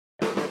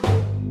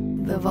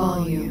the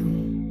volume.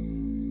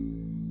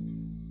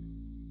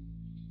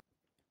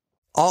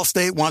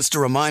 Allstate wants to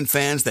remind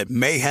fans that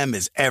mayhem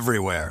is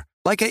everywhere,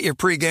 like at your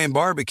pregame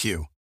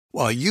barbecue.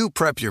 While you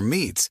prep your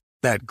meats,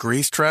 that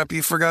grease trap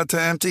you forgot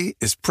to empty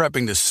is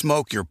prepping to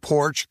smoke your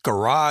porch,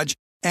 garage,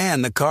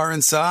 and the car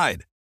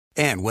inside.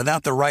 And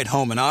without the right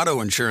home and auto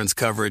insurance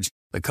coverage,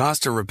 the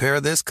cost to repair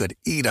this could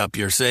eat up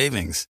your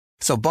savings.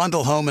 So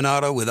bundle home and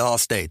auto with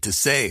Allstate to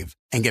save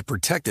and get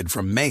protected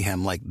from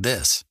mayhem like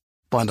this.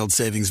 Bundled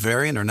savings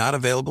vary and are not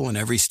available in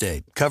every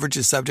state. Coverage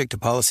is subject to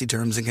policy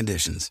terms and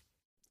conditions.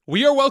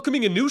 We are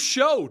welcoming a new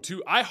show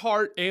to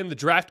iHeart and the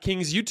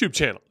DraftKings YouTube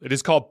channel. It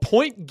is called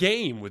Point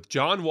Game with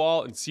John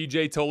Wall and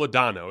CJ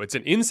Toledano. It's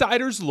an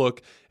insider's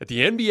look at the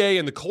NBA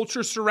and the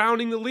culture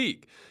surrounding the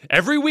league.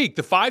 Every week,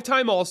 the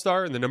five-time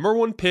All-Star and the number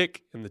one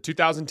pick in the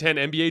 2010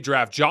 NBA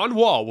Draft, John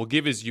Wall, will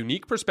give his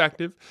unique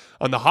perspective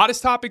on the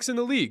hottest topics in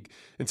the league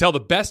and tell the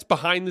best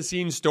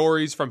behind-the-scenes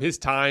stories from his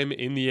time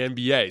in the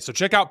NBA. So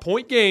check out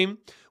Point Game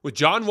with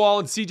John Wall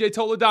and CJ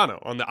Toledano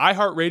on the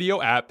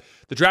iHeartRadio app,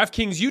 the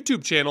DraftKings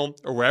YouTube channel,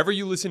 or wherever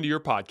you listen to your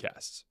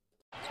podcasts.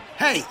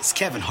 Hey, it's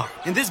Kevin Hart.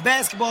 And this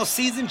basketball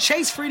season,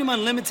 Chase Freedom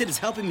Unlimited is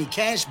helping me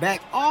cash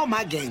back all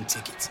my game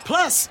tickets.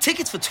 Plus,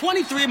 tickets for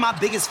 23 of my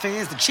biggest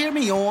fans to cheer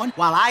me on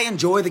while I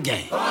enjoy the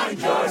game. Find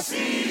your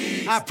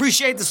seats. I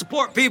appreciate the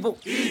support, people.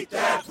 Eat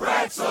that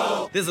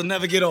pretzel. This'll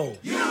never get old.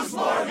 Use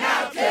more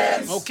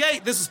napkins.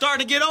 Okay, this is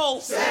starting to get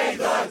old. Say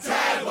the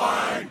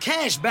tagline.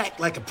 Cash back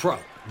like a pro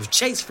with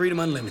Chase Freedom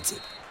Unlimited.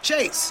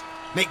 Chase,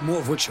 make more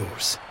of what's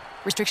yours.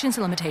 Restrictions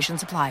and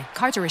limitations apply.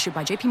 Cards are issued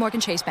by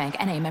JPMorgan Chase Bank,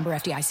 N.A., member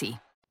FDIC.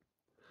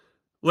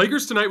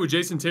 Lakers Tonight with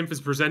Jason Timpf is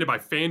presented by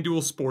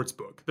FanDuel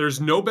Sportsbook. There's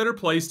no better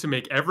place to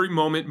make every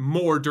moment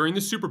more during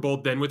the Super Bowl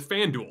than with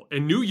FanDuel.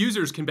 And new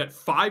users can bet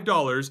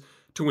 $5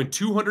 to win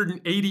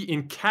 $280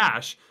 in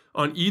cash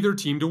on either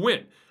team to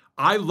win.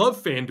 I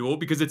love FanDuel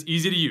because it's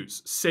easy to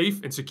use,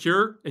 safe and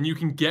secure, and you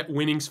can get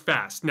winnings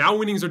fast. Now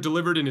winnings are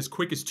delivered in as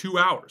quick as 2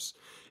 hours.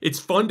 It's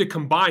fun to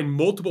combine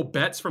multiple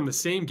bets from the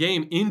same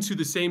game into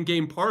the same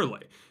game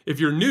parlay. If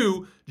you're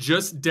new,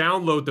 just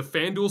download the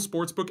FanDuel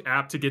Sportsbook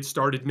app to get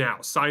started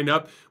now. Sign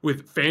up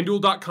with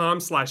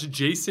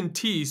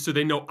FanDuel.com/JasonT so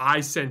they know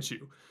I sent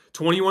you.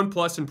 21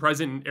 plus and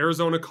present in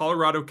Arizona,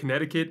 Colorado,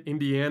 Connecticut,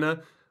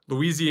 Indiana,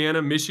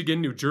 Louisiana,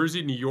 Michigan, New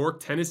Jersey, New York,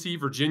 Tennessee,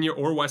 Virginia,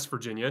 or West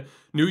Virginia.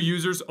 New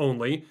users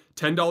only.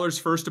 $10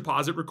 first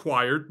deposit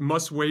required.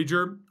 Must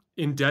wager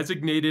in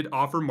designated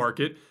offer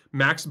market.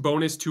 Max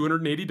bonus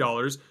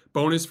 $280.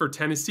 Bonus for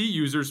Tennessee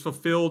users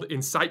fulfilled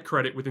in site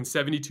credit within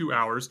 72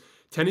 hours.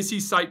 Tennessee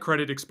site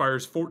credit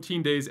expires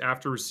 14 days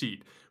after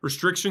receipt.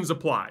 Restrictions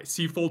apply.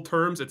 See full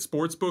terms at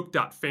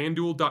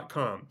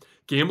sportsbook.fanduel.com.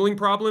 Gambling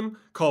problem?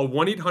 Call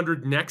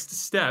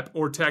 1-800-NEXT-STEP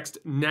or text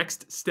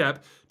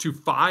NEXT-STEP to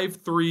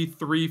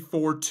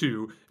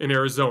 53342 in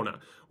Arizona.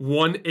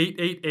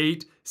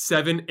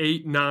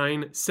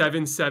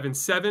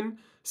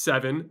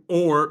 1-888-789-7777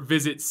 or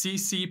visit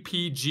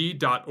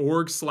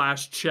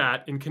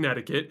ccpg.org/chat in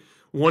Connecticut.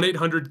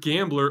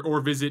 1-800-GAMBLER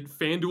or visit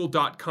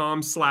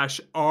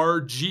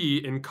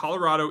fanduel.com/RG in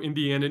Colorado,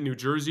 Indiana, New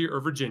Jersey,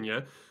 or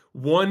Virginia.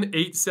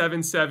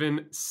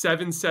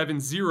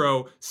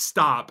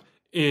 1-877-770-STOP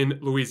in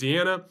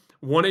Louisiana.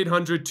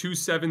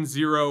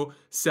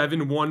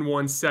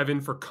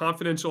 1-800-270-7117 for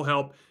confidential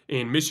help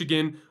in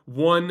Michigan.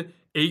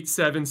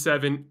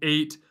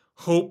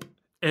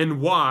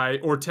 1-877-8-HOPE-NY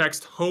or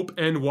text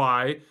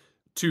HOPE-NY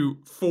to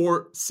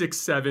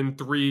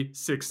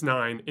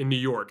 467-369 in New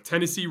York.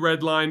 Tennessee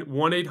Red Line,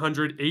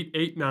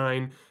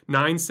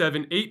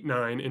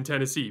 1-800-889-9789 in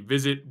Tennessee.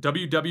 Visit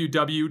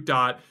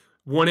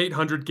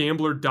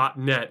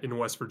www.1800gambler.net in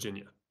West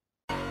Virginia.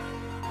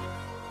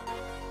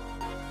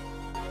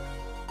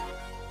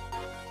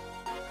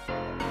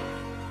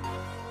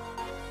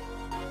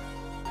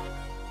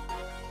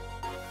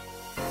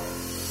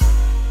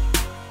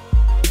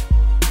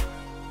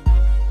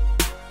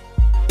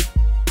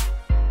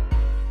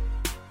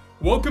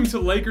 Welcome to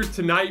Lakers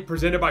Tonight,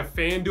 presented by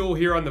FanDuel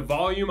here on The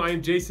Volume. I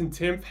am Jason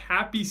Timpf.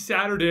 Happy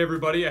Saturday,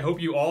 everybody. I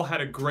hope you all had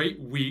a great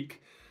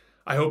week.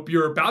 I hope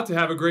you're about to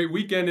have a great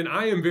weekend, and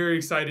I am very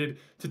excited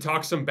to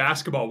talk some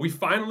basketball. We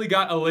finally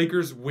got a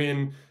Lakers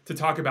win to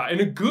talk about, and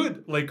a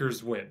good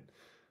Lakers win.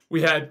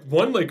 We had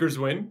one Lakers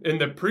win in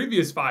the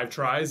previous 5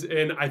 tries,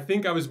 and I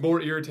think I was more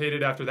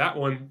irritated after that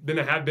one than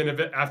I had been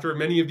after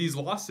many of these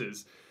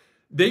losses.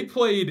 They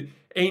played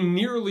a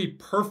nearly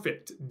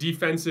perfect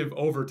defensive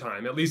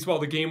overtime, at least while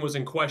the game was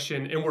in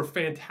question, and were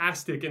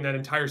fantastic in that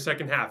entire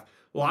second half.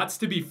 Lots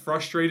to be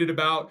frustrated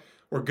about.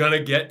 We're going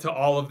to get to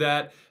all of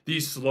that.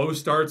 These slow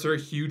starts are a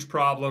huge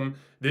problem.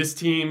 This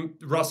team,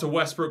 Russell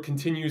Westbrook,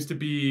 continues to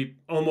be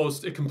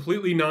almost a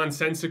completely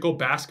nonsensical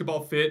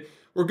basketball fit.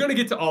 We're going to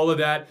get to all of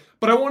that,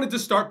 but I wanted to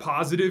start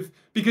positive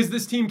because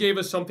this team gave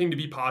us something to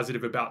be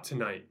positive about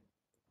tonight.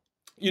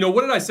 You know,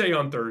 what did I say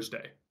on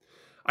Thursday?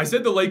 I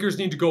said the Lakers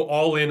need to go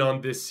all in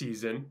on this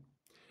season.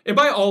 And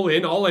by all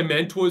in, all I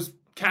meant was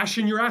cash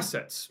in your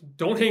assets.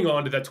 Don't hang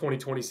on to that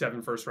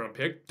 2027 first round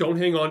pick. Don't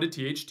hang on to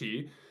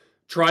THT.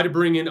 try to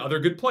bring in other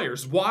good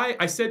players. Why?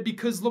 I said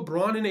because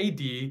LeBron and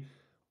AD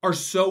are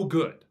so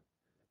good.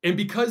 And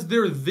because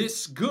they're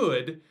this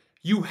good,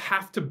 you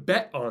have to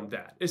bet on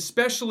that,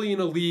 especially in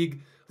a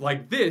league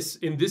like this,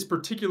 in this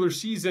particular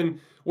season,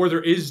 where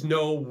there is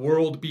no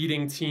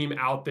world-beating team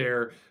out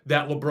there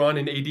that LeBron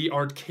and AD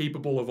aren't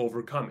capable of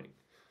overcoming.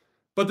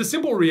 But the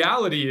simple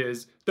reality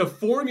is the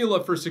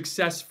formula for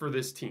success for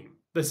this team,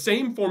 the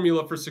same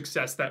formula for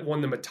success that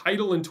won them a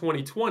title in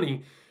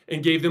 2020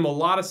 and gave them a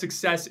lot of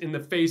success in the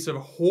face of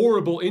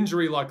horrible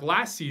injury luck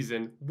last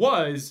season,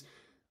 was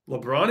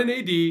LeBron and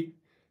AD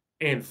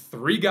and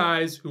 3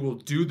 guys who will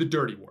do the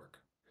dirty work.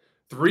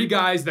 3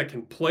 guys that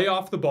can play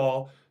off the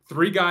ball,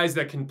 3 guys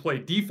that can play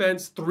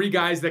defense, 3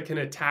 guys that can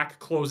attack,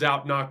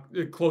 closeouts,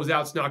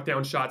 knock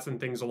down shots, and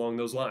things along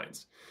those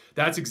lines.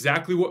 That's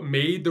exactly what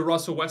made the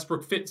Russell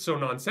Westbrook fit so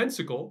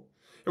nonsensical.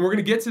 And we're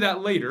going to get to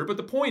that later. But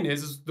the point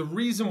is the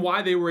reason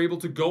why they were able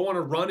to go on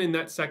a run in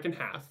that second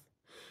half,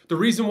 the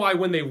reason why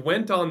when they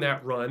went on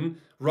that run,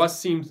 Russ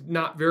seemed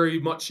not very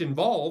much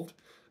involved,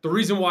 the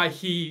reason why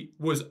he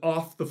was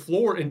off the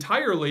floor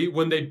entirely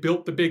when they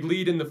built the big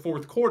lead in the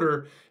fourth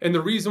quarter, and the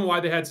reason why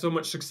they had so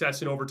much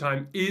success in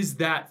overtime is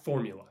that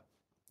formula.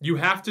 You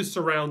have to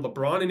surround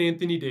LeBron and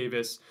Anthony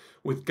Davis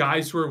with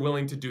guys who are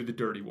willing to do the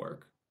dirty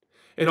work.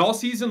 And all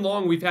season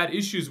long, we've had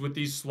issues with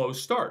these slow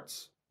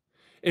starts.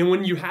 And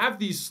when you have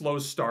these slow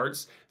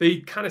starts,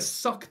 they kind of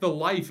suck the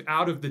life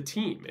out of the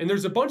team. And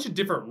there's a bunch of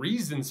different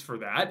reasons for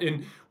that.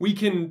 And we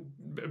can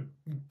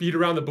beat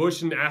around the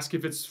bush and ask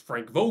if it's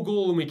Frank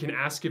Vogel, and we can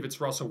ask if it's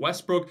Russell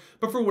Westbrook.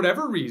 But for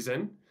whatever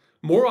reason,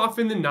 more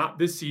often than not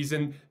this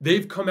season,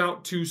 they've come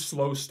out to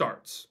slow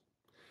starts.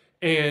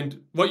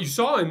 And what you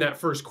saw in that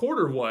first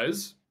quarter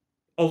was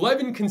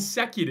 11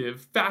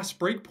 consecutive fast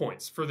break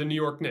points for the New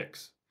York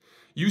Knicks.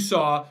 You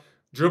saw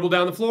dribble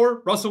down the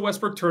floor, Russell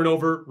Westbrook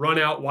turnover, run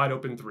out, wide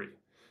open 3.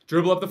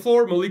 Dribble up the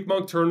floor, Malik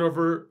Monk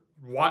turnover,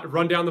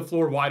 run down the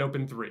floor, wide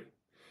open 3.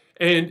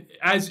 And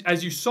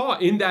as you saw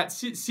in that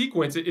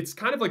sequence, it's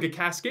kind of like a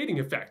cascading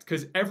effect,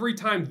 because every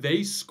time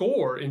they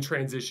score in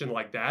transition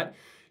like that,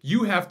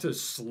 you have to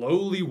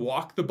slowly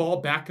walk the ball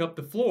back up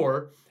the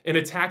floor and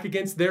attack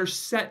against their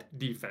set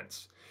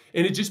defense.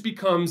 And it just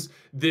becomes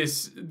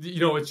this,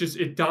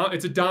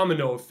 it's a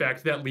domino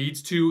effect that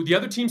leads to the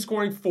other team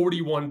scoring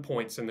 41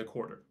 points in the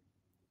quarter.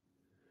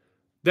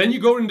 Then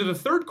you go into the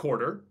third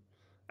quarter,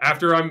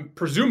 after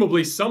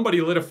presumably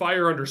somebody lit a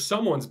fire under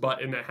someone's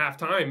butt in that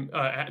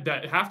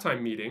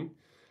halftime meeting,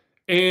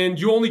 and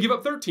you only give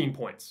up 13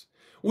 points,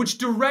 which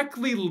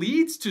directly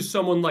leads to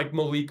someone like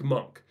Malik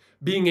Monk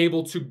being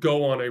able to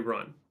go on a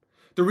run.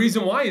 The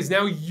reason why is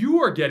now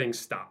you are getting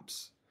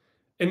stops.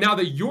 And now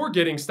that you're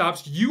getting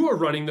stops, you are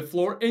running the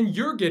floor and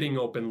you're getting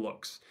open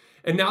looks.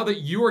 And now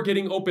that you are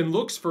getting open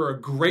looks for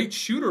a great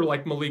shooter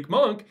like Malik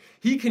Monk,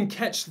 he can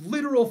catch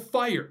literal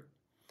fire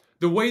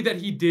the way that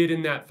he did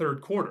in that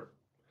third quarter.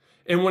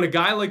 And when a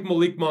guy like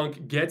Malik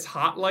Monk gets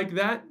hot like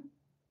that,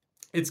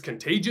 it's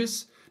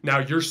contagious. Now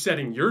you're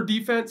setting your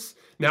defense.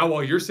 Now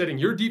while you're setting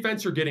your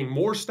defense, you're getting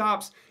more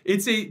stops.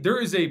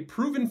 There is a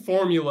proven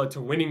formula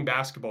to winning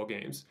basketball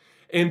games.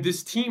 And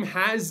this team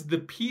has the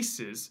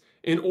pieces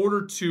in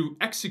order to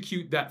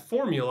execute that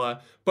formula,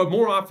 but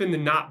more often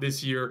than not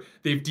this year,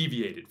 they've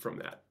deviated from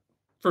that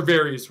for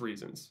various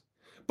reasons.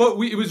 But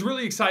it was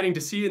really exciting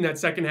to see in that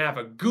second half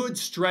a good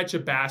stretch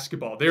of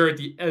basketball. They're at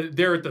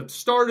the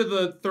start of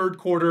the third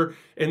quarter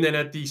and then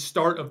at the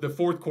start of the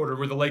fourth quarter,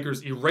 where the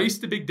Lakers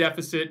erased a big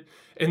deficit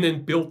and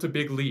then built a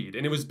big lead.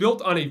 And it was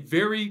built on a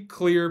very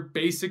clear,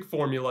 basic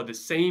formula, the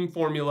same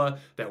formula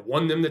that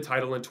won them the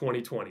title in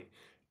 2020.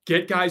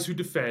 Get guys who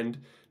defend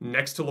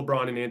next to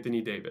LeBron and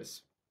Anthony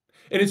Davis.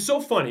 And it's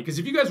so funny because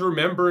if you guys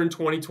remember in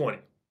 2020,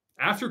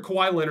 after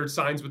Kawhi Leonard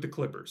signs with the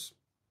Clippers,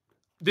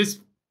 this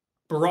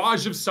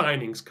barrage of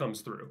signings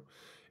comes through.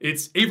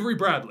 It's Avery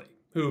Bradley,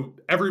 who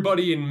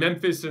everybody in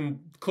Memphis and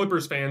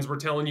Clippers fans were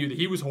telling you that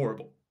he was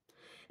horrible.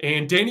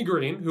 And Danny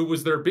Green, who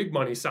was their big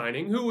money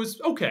signing, who was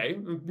okay.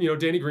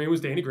 Danny Green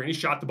was Danny Green. He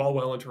shot the ball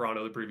well in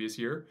Toronto the previous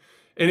year.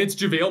 And it's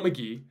JaVale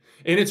McGee,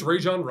 and it's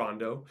Rajon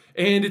Rondo,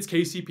 and it's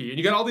KCP. And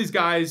you got all these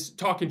guys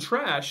talking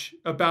trash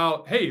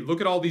about, hey, look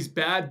at all these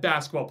bad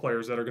basketball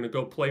players that are going to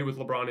go play with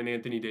LeBron and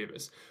Anthony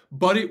Davis.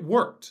 But it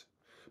worked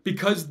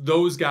because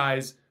those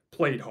guys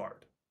played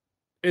hard.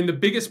 And the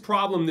biggest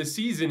problem this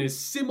season is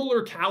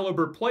similar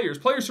caliber players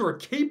who are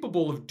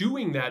capable of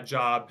doing that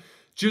job,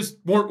 just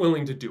weren't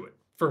willing to do it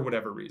for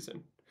whatever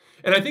reason.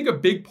 And I think a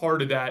big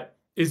part of that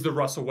is the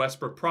Russell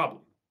Westbrook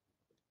problem.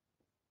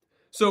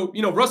 So,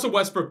 Russell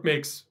Westbrook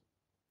makes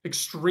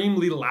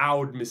extremely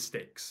loud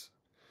mistakes.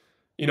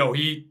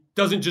 He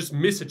doesn't just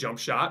miss a jump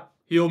shot.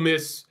 He'll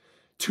miss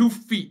 2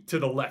 feet to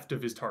the left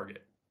of his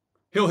target.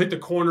 He'll hit the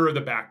corner of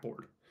the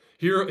backboard.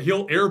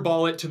 He'll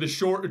airball it to the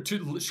short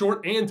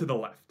and to the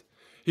left.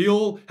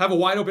 He'll have a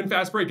wide open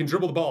fast break and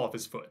dribble the ball off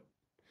his foot.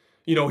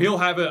 He'll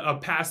have a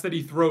pass that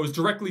he throws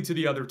directly to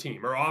the other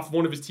team or off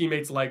one of his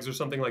teammates' legs or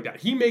something like that.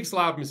 He makes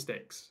loud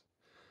mistakes.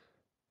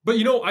 But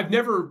I've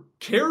never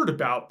cared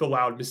about the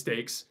loud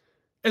mistakes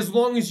as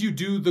long as you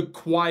do the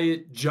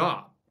quiet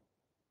job.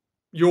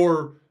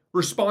 your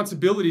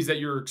responsibilities that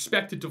you're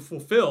expected to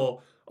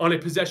fulfill on a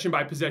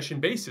possession-by-possession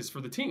basis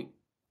for the team.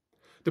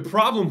 The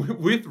problem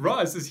with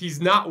Russ is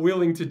he's not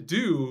willing to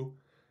do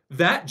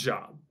that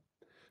job.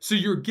 So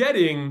you're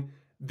getting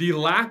the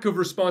lack of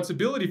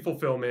responsibility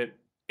fulfillment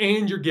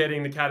and you're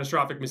getting the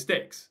catastrophic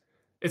mistakes.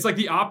 It's like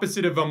the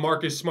opposite of a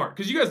Marcus Smart.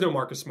 Because you guys know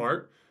Marcus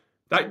Smart.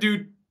 That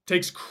dude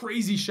takes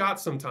crazy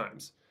shots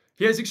sometimes.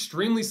 He has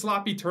extremely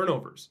sloppy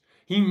turnovers.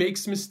 He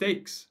makes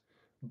mistakes.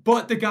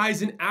 But the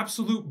guy's an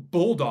absolute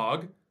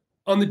bulldog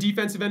on the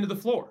defensive end of the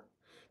floor.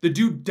 The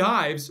dude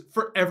dives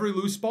for every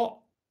loose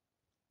ball.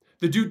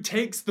 The dude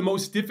takes the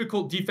most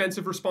difficult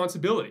defensive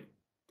responsibility.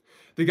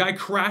 The guy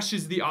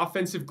crashes the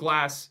offensive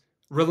glass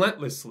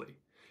relentlessly.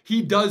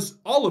 He does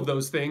all of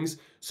those things,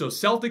 so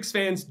Celtics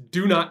fans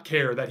do not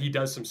care that he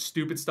does some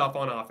stupid stuff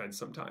on offense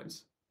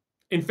sometimes.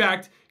 In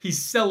fact, he's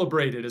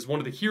celebrated as one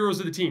of the heroes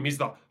of the team. He's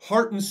the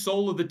heart and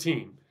soul of the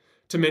team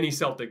to many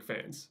Celtic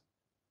fans.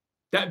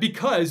 That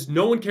because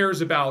no one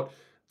cares about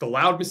the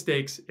loud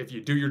mistakes if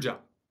you do your job.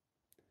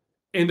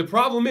 And the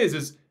problem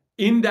is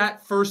in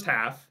that first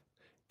half,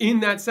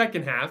 in that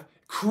second half,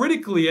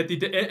 critically at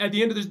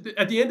the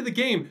end of the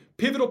game,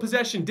 pivotal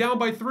possession, down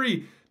by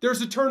 3,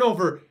 there's a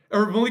turnover,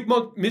 or Malik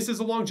Monk misses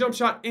a long jump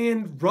shot,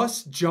 and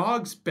Russ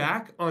jogs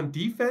back on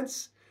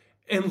defense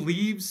and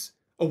leaves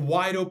a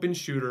wide open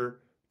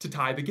shooter to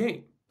tie the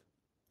game.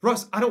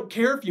 Russ, I don't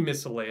care if you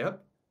miss a layup.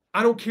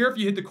 I don't care if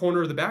you hit the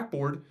corner of the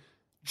backboard.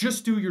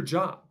 Just do your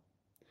job.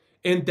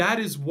 And that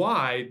is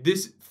why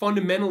this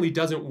fundamentally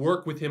doesn't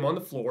work with him on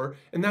the floor,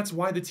 and that's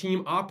why the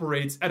team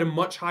operates at a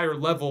much higher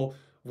level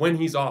when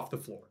he's off the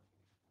floor.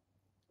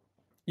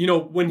 You know,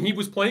 when he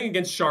was playing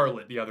against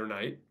Charlotte the other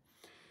night,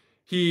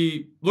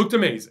 he looked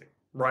amazing,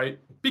 right?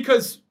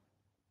 Because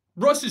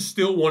Russ is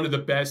still one of the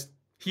best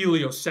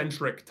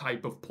heliocentric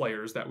type of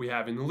players that we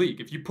have in the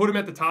league. If you put him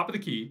at the top of the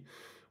key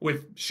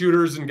with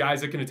shooters and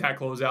guys that can attack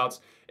closeouts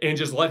and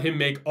just let him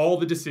make all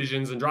the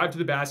decisions and drive to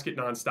the basket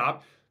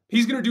nonstop,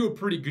 he's going to do a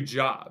pretty good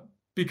job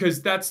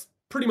because that's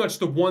pretty much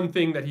the one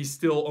thing that he's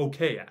still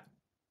okay at.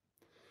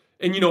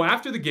 And, you know,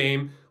 after the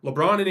game,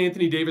 LeBron and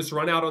Anthony Davis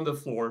run out on the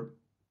floor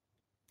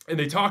and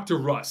they talk to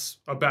Russ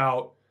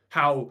about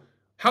how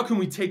can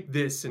we take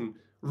this and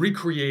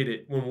recreate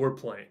it when we're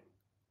playing.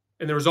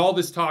 And there was all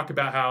this talk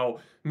about how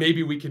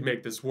maybe we could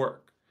make this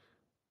work.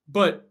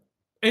 But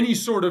any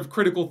sort of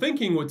critical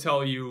thinking would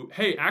tell you,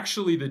 hey,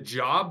 actually the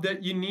job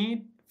that you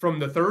need from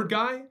the third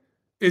guy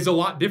is a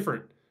lot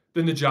different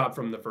than the job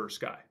from the first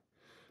guy.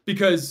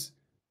 Because,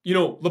 you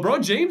know,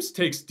 LeBron James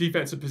takes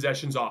defensive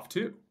possessions off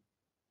too.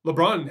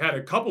 LeBron had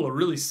a couple of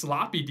really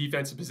sloppy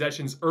defensive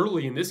possessions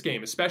early in this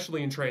game,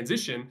 especially in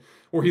transition,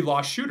 where he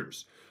lost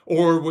shooters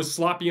or was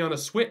sloppy on a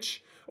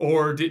switch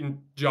or didn't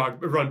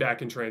run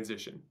back in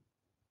transition.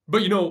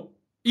 But, you know,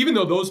 even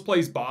though those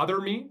plays bother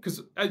me,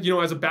 because, you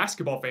know, as a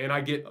basketball fan, I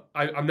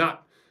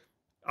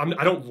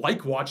don't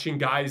like watching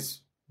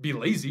guys be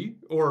lazy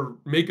or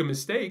make a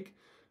mistake.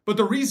 But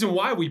the reason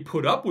why we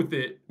put up with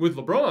it with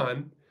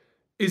LeBron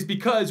is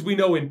because we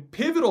know in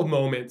pivotal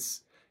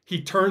moments,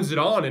 he turns it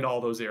on in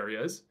all those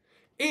areas.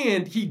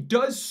 And he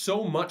does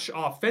so much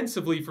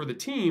offensively for the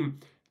team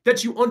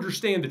that you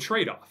understand the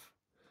trade-off.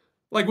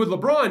 Like with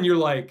LeBron, you're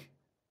like,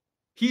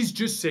 he's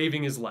just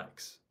saving his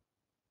legs.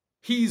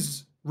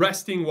 He's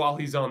resting while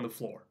he's on the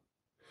floor.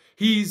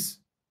 He's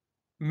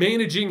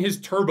managing his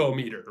turbo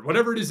meter,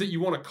 whatever it is that you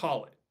want to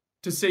call it,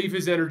 to save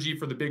his energy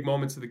for the big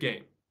moments of the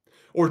game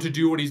or to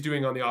do what he's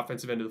doing on the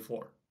offensive end of the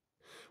floor.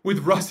 With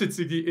Russ, it's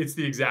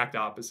the exact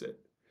opposite.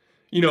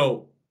 You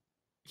know,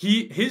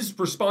 his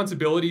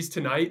responsibilities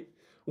tonight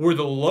were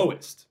the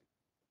lowest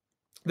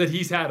that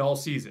he's had all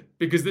season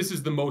because this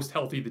is the most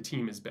healthy the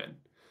team has been.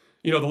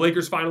 You know, the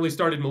Lakers finally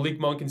started Malik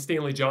Monk and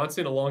Stanley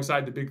Johnson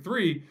alongside the big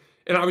three,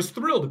 and I was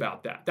thrilled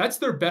about that. That's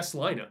their best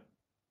lineup.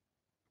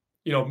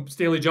 You know,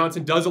 Stanley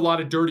Johnson does a lot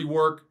of dirty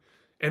work,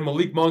 and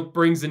Malik Monk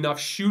brings enough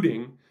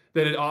shooting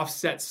that it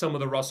offsets some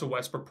of the Russell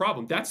Westbrook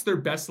problem. That's their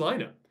best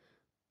lineup.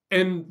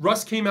 And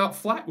Russ came out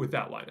flat with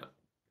that lineup.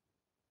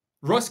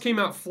 Russ came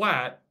out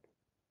flat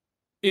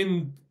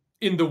in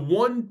the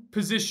one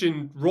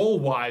position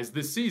role-wise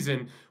this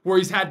season where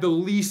he's had the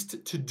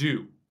least to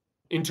do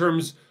in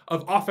terms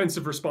of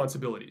offensive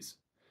responsibilities.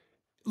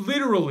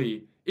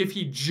 Literally, if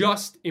he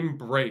just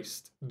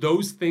embraced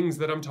those things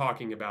that I'm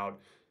talking about,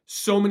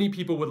 so many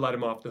people would let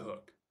him off the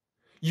hook.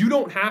 You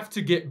don't have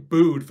to get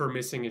booed for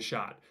missing a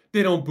shot.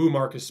 They don't boo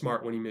Marcus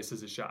Smart when he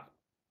misses a shot.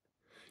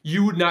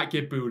 You would not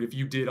get booed if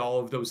you did all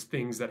of those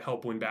things that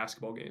help win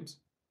basketball games.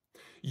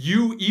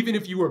 Even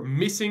if you were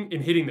missing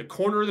and hitting the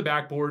corner of the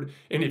backboard,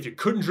 and if you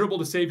couldn't dribble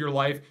to save your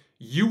life,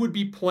 you would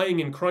be playing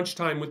in crunch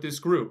time with this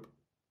group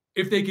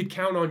if they could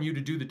count on you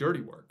to do the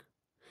dirty work.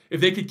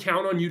 If they could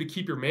count on you to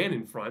keep your man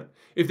in front,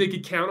 if they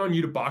could count on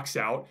you to box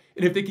out,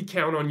 and if they could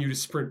count on you to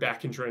sprint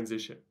back in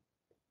transition.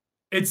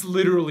 It's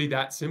literally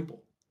that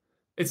simple.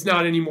 It's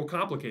not any more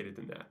complicated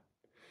than that.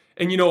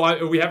 And, you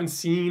know, we haven't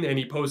seen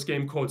any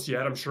post-game quotes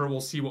yet. I'm sure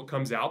we'll see what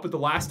comes out. But the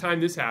last time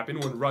this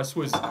happened, when Russ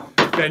was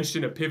benched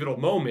in a pivotal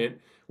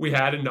moment, we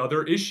had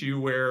another issue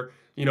where,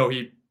 you know,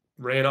 he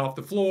ran off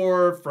the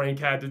floor. Frank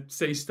had to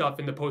say stuff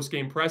in the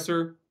post-game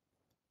presser.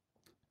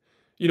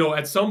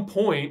 At some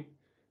point,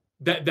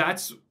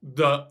 that's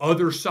the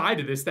other side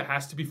of this that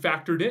has to be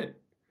factored in.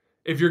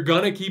 If you're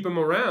going to keep him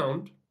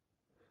around,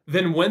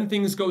 then when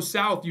things go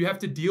south, you have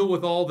to deal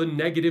with all the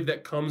negative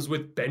that comes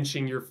with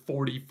benching your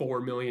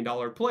 $44 million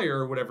player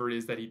or whatever it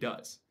is that he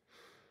does.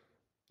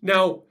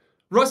 Now,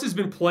 Russ has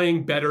been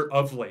playing better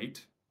of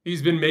late.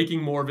 He's been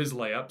making more of his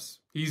layups.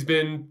 He's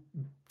been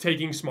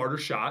taking smarter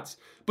shots,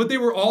 but they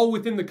were all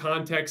within the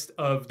context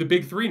of the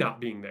big three not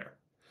being there.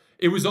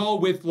 It was all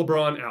with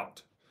LeBron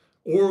out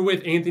or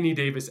with Anthony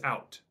Davis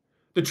out.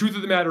 The truth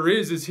of the matter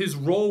is his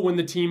role when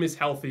the team is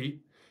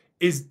healthy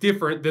is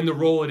different than the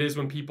role it is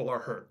when people are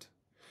hurt.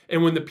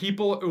 And when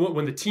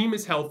the team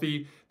is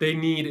healthy, they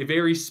need a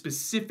very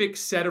specific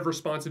set of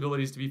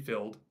responsibilities to be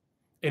filled.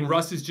 And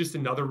Russ is just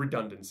another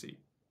redundancy.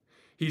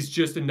 He's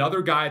just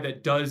another guy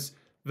that does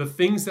the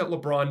things that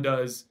LeBron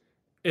does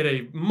at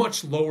a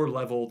much lower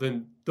level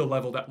than the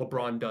level that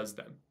LeBron does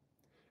them.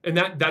 And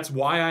that's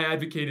why I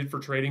advocated for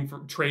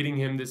trading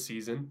him this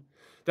season.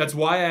 That's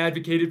why I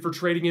advocated for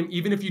trading him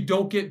even if you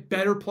don't get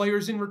better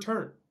players in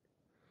return.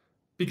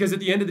 Because at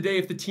the end of the day,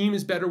 if the team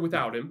is better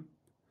without him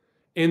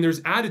and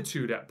there's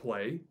attitude at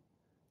play,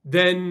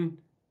 then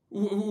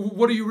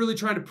what are you really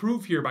trying to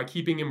prove here by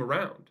keeping him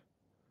around?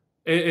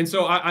 And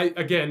so,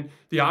 again,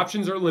 the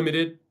options are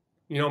limited.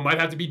 Might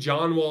have to be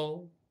John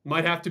Wall,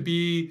 might have to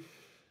be,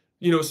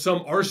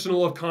 some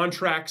arsenal of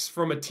contracts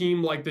from a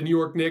team like the New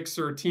York Knicks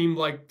or a team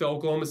like the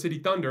Oklahoma City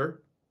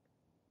Thunder.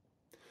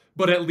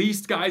 But at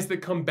least guys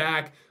that come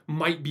back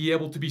might be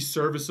able to be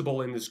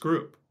serviceable in this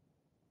group.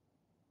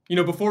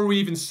 Before we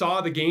even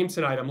saw the game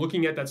tonight, I'm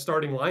looking at that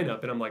starting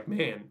lineup and I'm like,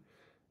 man,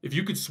 if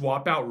you could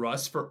swap out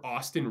Russ for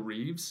Austin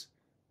Reeves,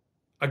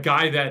 a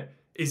guy that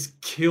is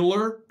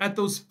killer at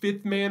those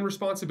fifth man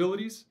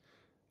responsibilities,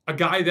 a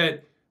guy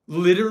that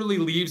literally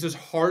leaves his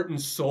heart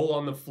and soul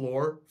on the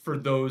floor for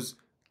those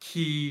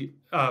key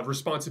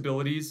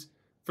responsibilities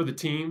for the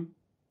team,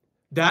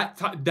 that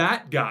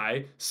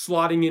guy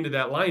slotting into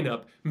that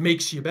lineup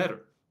makes you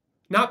better.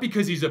 Not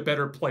because he's a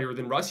better player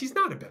than Russ. He's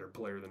not a better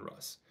player than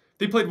Russ. If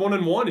they played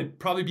one-on-one, it'd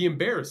probably be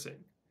embarrassing.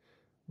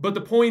 But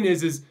the point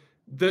is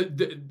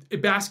the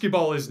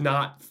basketball is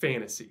not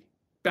fantasy.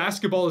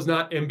 Basketball is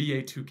not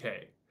NBA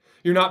 2K.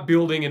 You're not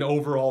building an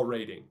overall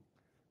rating.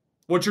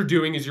 What you're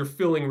doing is you're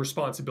filling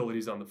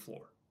responsibilities on the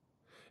floor.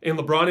 And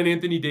LeBron and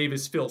Anthony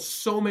Davis fill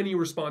so many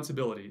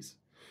responsibilities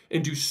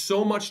and do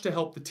so much to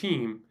help the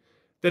team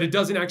that it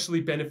doesn't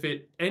actually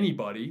benefit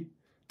anybody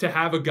to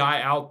have a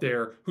guy out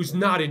there who's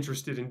not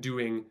interested in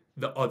doing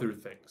the other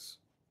things.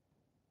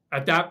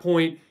 At that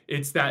point,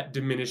 it's that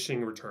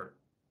diminishing return.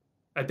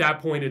 At that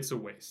point, it's a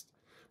waste.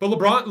 But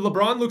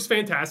LeBron looks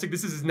fantastic.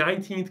 This is his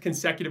 19th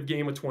consecutive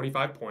game with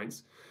 25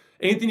 points.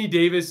 Anthony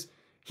Davis,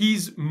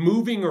 he's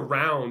moving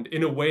around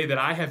in a way that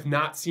I have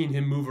not seen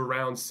him move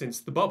around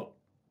since the bubble.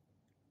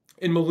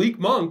 And Malik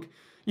Monk,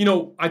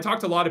 I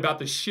talked a lot about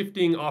the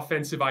shifting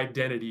offensive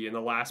identity in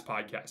the last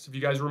podcast. If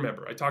you guys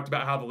remember, I talked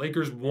about how the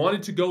Lakers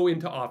wanted to go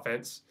into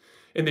offense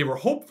and they were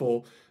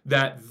hopeful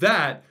that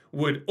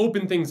would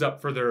open things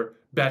up for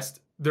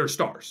their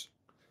stars.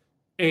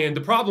 And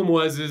the problem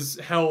is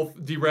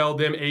health derailed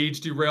them,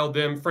 age derailed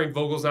them. Frank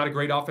Vogel's not a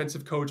great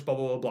offensive coach, blah,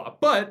 blah, blah, blah.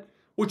 But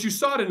what you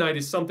saw tonight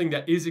is something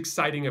that is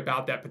exciting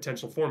about that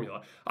potential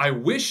formula. I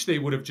wish they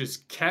would have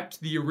just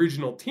kept the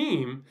original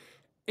team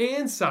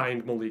and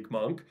signed Malik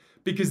Monk,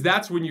 because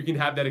that's when you can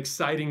have that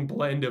exciting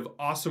blend of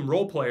awesome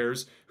role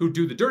players who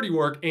do the dirty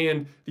work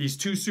and these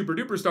two super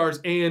duper stars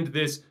and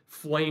this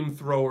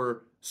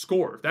flamethrower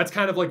scorer. That's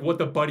kind of like what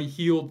the Buddy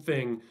Hield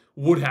thing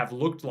would have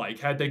looked like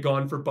had they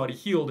gone for Buddy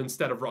Hield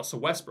instead of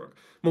Russell Westbrook.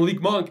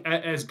 Malik Monk,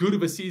 as good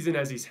of a season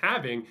as he's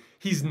having,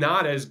 he's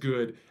not as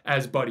good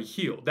as Buddy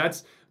Hield.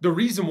 That's the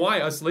reason why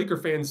us Laker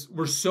fans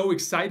were so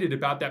excited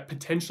about that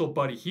potential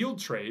Buddy Hield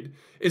trade,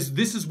 is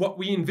this is what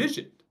we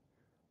envisioned.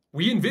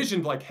 We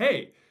envisioned like,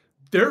 hey,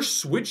 they're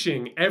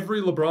switching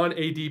every LeBron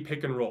AD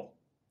pick and roll.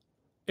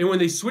 And when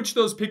they switch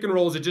those pick and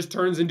rolls, it just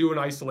turns into an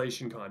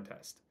isolation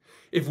contest.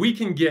 If we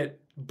can get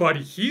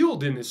Buddy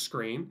Hield in this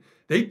screen,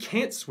 they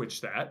can't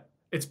switch that.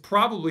 It's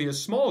probably a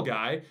small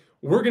guy.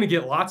 We're going to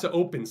get lots of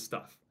open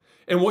stuff.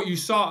 And what you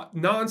saw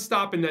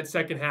nonstop in that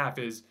second half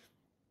is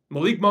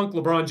Malik Monk,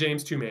 LeBron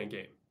James, two-man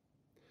game.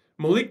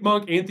 Malik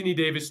Monk, Anthony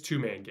Davis,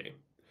 two-man game.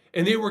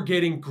 And they were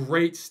getting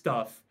great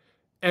stuff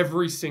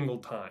every single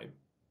time.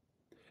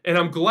 And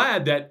I'm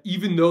glad that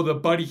even though the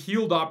Buddy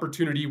Hield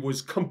opportunity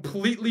was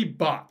completely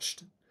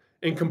botched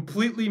and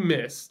completely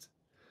missed,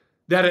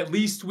 that at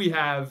least we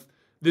have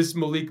this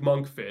Malik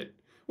Monk fit,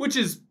 which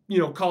is,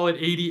 call it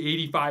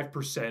 80,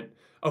 85%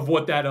 of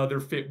what that other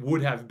fit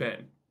would have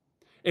been.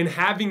 And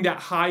having that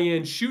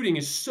high-end shooting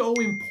is so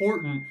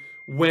important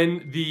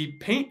when the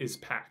paint is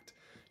packed.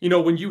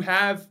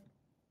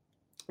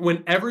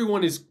 When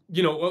everyone is,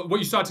 what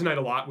you saw tonight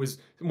a lot was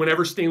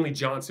whenever Stanley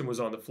Johnson was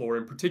on the floor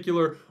in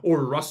particular,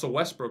 or Russell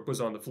Westbrook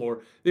was on the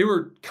floor, they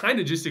were kind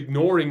of just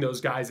ignoring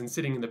those guys and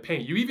sitting in the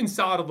paint. You even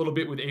saw it a little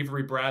bit with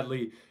Avery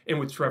Bradley and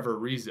with Trevor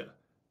Ariza.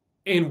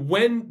 And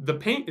when the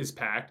paint is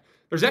packed,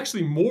 there's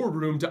actually more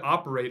room to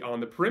operate on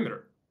the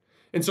perimeter.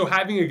 And so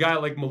having a guy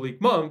like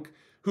Malik Monk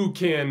who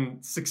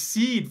can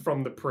succeed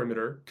from the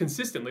perimeter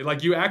consistently,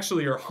 like you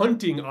actually are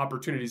hunting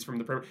opportunities from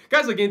the perimeter.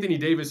 Guys like Anthony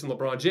Davis and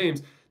LeBron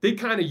James, they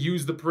kind of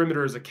use the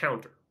perimeter as a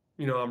counter.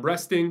 I'm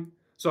resting,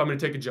 so I'm going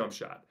to take a jump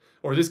shot.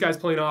 Or this guy's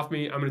playing off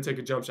me, I'm going to take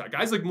a jump shot.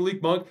 Guys like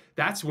Malik Monk,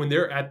 that's when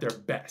they're at their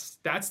best.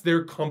 That's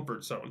their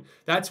comfort zone.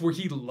 That's where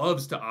he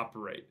loves to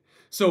operate.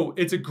 So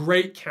it's a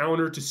great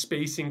counter to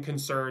spacing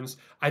concerns.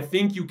 I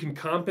think you can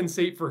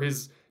compensate for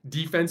his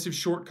defensive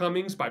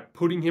shortcomings by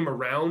putting him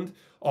around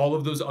all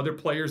of those other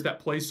players that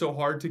play so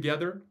hard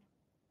together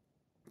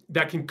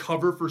that can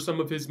cover for some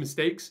of his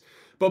mistakes.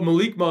 But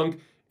Malik Monk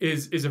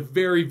is a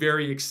very,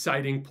 very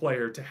exciting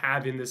player to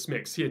have in this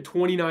mix. He had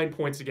 29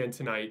 points again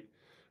tonight,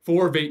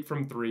 4 of 8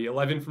 from 3,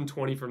 11 for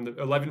 20 from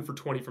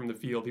the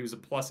field. He was a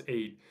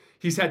 +8.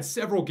 He's had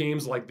several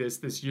games like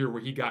this year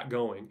where he got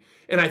going.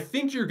 And I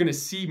think you're going to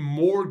see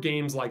more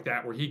games like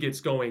that where he gets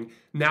going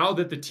now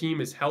that the team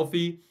is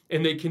healthy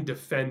and they can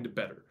defend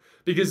better.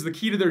 Because the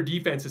key to their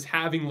defense is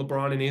having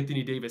LeBron and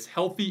Anthony Davis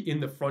healthy in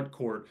the front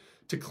court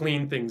to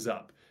clean things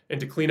up and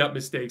to clean up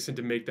mistakes and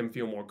to make them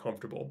feel more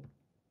comfortable.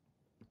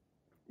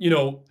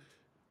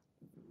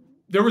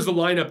 There was a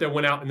lineup that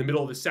went out in the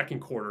middle of the second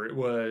quarter. It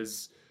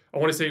was, I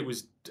want to say it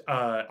was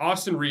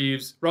Austin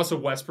Reeves, Russell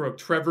Westbrook,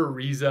 Trevor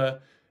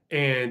Ariza,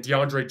 and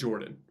DeAndre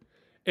Jordan.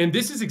 And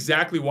this is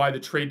exactly why the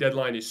trade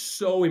deadline is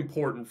so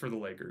important for the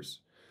Lakers.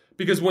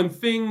 Because when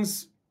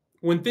things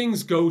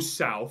go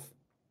south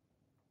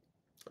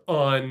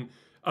on,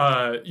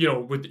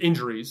 with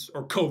injuries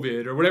or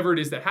COVID or whatever it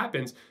is that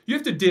happens, you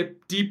have to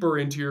dip deeper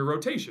into your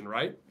rotation,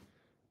 right?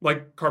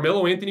 Like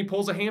Carmelo Anthony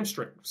pulls a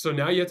hamstring, so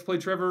now you have to play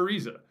Trevor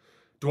Ariza.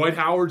 Dwight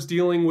Howard's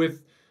dealing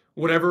with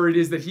whatever it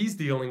is that he's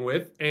dealing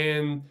with,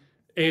 and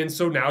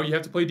so now you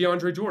have to play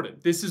DeAndre Jordan.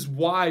 This is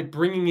why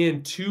bringing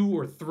in 2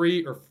 or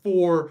 3 or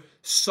 4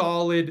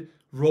 solid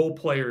role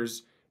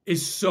players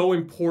is so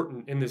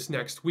important in this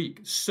next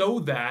week, so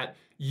that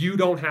you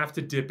don't have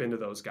to dip into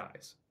those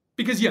guys.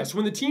 Because yes,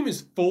 when the team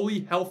is fully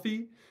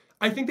healthy,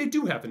 I think they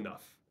do have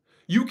enough.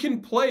 You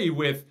can play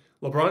with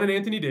LeBron and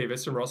Anthony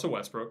Davis and Russell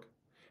Westbrook,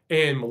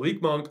 and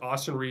Malik Monk,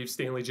 Austin Reeves,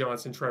 Stanley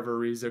Johnson, Trevor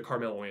Ariza,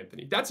 Carmelo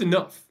Anthony. That's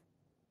enough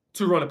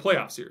to run a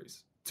playoff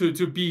series,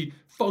 to be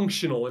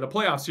functional in a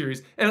playoff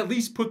series, and at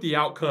least put the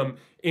outcome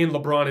in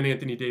LeBron and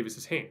Anthony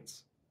Davis's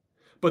hands.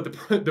 But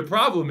the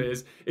problem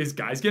is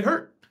guys get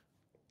hurt.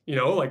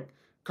 Like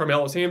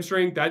Carmelo's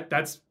hamstring,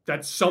 that's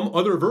some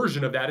other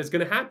version of that is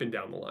going to happen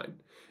down the line.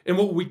 And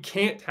what we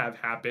can't have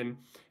happen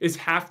is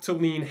have to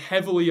lean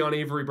heavily on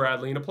Avery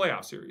Bradley in a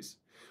playoff series.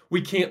 We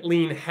can't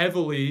lean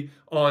heavily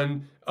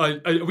on,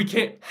 we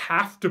can't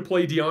have to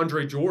play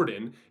DeAndre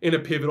Jordan in a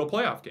pivotal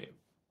playoff game.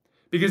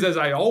 Because as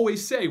I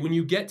always say, when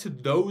you get to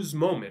those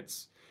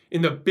moments,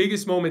 in the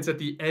biggest moments at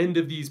the end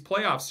of these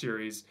playoff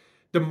series,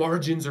 the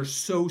margins are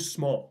so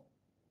small.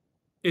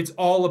 It's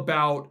all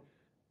about,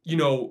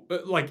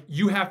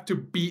 you have to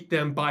beat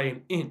them by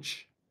an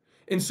inch.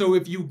 And so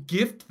if you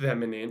gift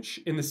them an inch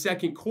in the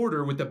second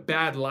quarter with a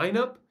bad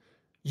lineup,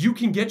 you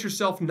can get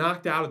yourself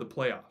knocked out of the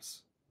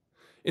playoffs.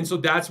 And so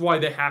that's why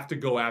they have to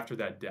go after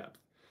that depth.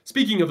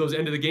 Speaking of those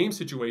end of the game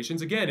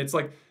situations, again, it's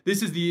like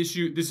this is the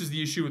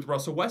issue with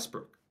Russell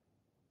Westbrook.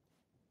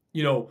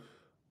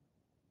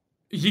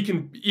 He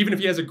can, even if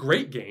he has a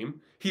great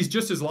game, he's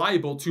just as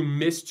liable to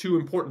miss 2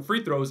 important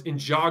free throws and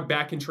jog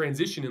back in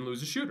transition and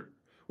lose a shooter,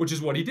 which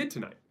is what he did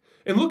tonight.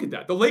 And look at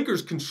that. The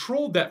Lakers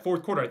controlled that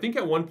fourth quarter. I think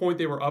at one point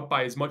they were up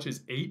by as much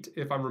as 8,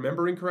 if I'm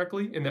remembering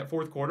correctly, in that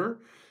fourth quarter.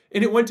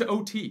 And it went to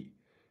OT.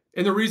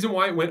 And the reason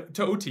why it went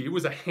to OT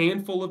was a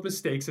handful of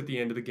mistakes at the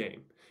end of the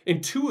game.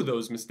 And 2 of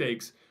those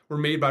mistakes were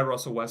made by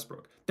Russell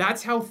Westbrook.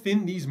 That's how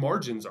thin these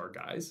margins are,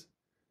 guys.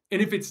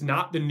 And if it's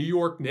not the New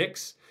York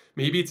Knicks,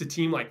 maybe it's a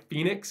team like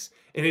Phoenix,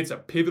 and it's a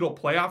pivotal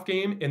playoff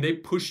game, and they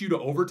push you to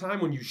overtime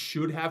when you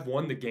should have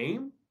won the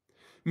game.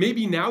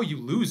 Maybe now you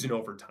lose in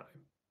overtime.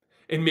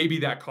 And maybe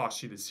that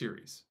costs you the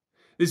series.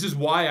 This is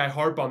why I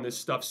harp on this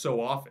stuff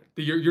so often.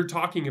 You're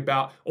talking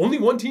about only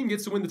one team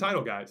gets to win the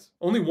title, guys.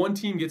 Only one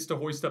team gets to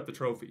hoist up the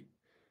trophy.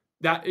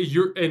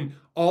 And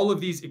all of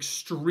these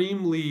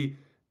extremely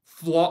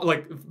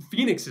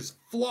Phoenix is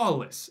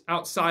flawless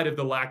outside of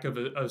the lack of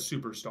a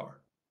superstar.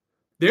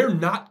 They're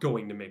not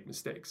going to make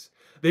mistakes.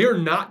 They are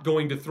not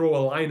going to throw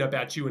a lineup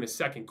at you in a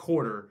second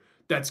quarter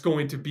that's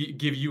going to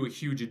give you a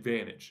huge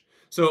advantage.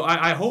 So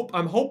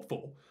I'm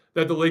hopeful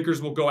that the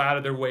Lakers will go out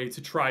of their way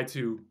to try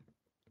to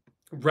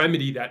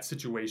remedy that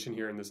situation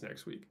here in this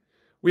next week.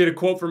 We had a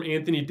quote from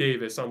Anthony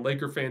Davis on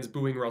Laker fans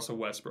booing Russell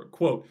Westbrook.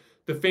 Quote,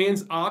 "The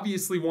fans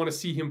obviously want to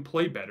see him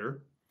play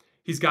better.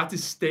 He's got to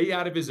stay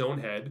out of his own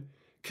head,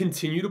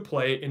 continue to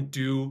play, and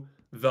do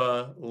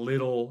the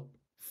little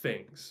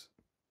things."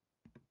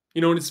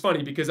 And it's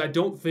funny because I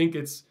don't think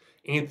it's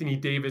Anthony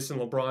Davis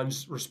and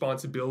LeBron's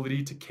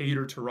responsibility to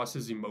cater to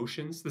Russ's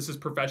emotions. This is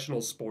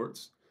professional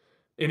sports.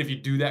 And if you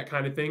do that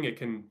kind of thing, it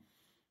can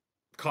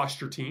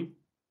cost your team.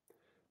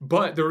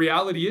 But the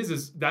reality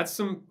is that's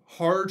some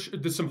harsh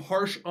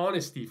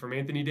honesty from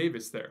Anthony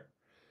Davis there.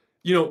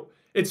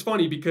 It's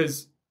funny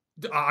because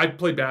I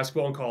played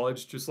basketball in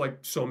college, just like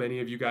so many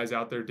of you guys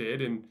out there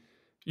did. And,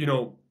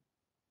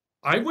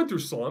 I went through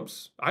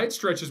slumps. I had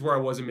stretches where I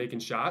wasn't making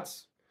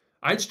shots.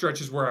 I had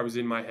stretches where I was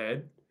in my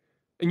head.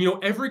 And,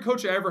 every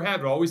coach I ever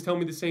had would always tell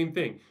me the same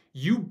thing.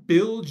 You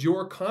build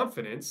your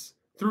confidence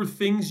through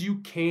things you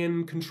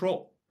can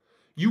control.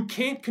 You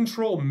can't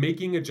control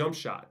making a jump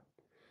shot.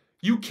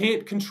 You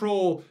can't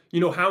control,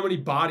 how many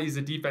bodies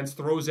a defense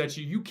throws at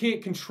you. You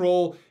can't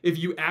control if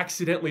you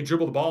accidentally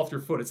dribble the ball off your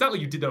foot. It's not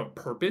like you did that on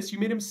purpose. You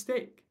made a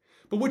mistake.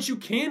 But what you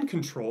can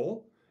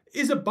control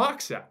is a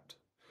box out.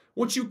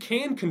 What you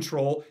can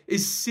control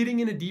is sitting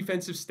in a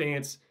defensive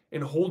stance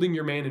and holding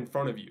your man in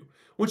front of you.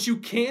 What you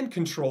can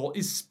control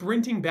is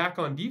sprinting back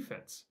on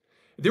defense.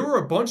 There were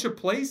a bunch of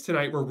plays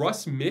tonight where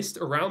Russ missed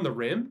around the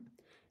rim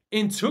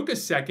and took a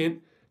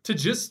second to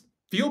just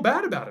feel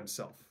bad about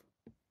himself.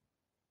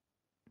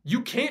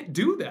 You can't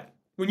do that.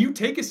 When you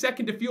take a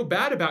second to feel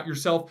bad about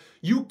yourself,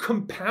 you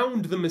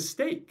compound the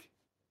mistake.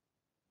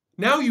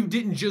 Now you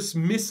didn't just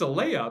miss a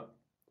layup,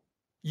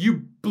 you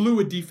blew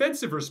a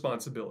defensive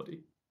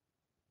responsibility.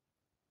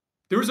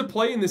 There was a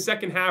play in the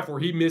second half where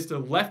he missed a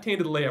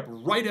left-handed layup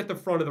right at the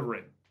front of the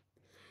rim.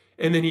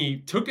 And then he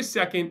took a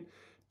second,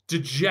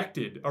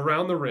 dejected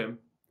around the rim,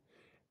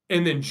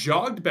 and then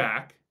jogged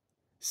back.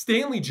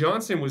 Stanley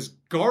Johnson was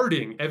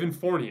guarding Evan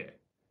Fournier.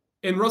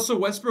 And Russell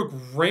Westbrook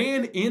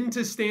ran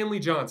into Stanley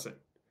Johnson,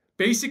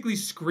 basically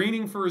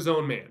screening for his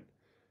own man.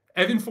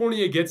 Evan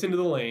Fournier gets into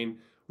the lane.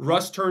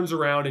 Russ turns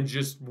around and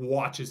just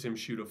watches him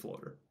shoot a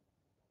floater.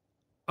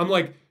 I'm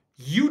like,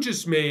 you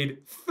just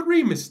made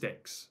 3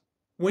 mistakes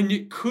when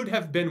it could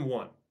have been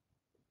 1.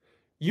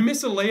 You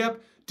miss a layup,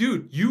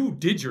 dude, you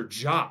did your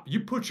job. You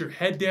put your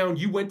head down.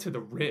 You went to the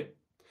rim.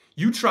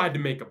 You tried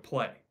to make a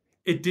play.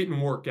 It didn't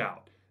work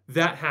out.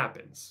 That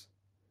happens.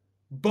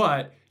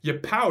 But you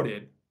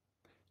pouted,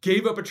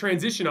 gave up a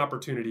transition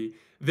opportunity,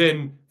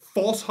 then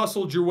false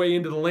hustled your way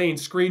into the lane,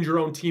 screened your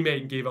own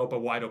teammate, and gave up a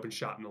wide open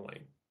shot in the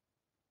lane.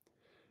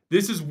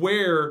 This is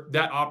where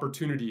that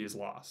opportunity is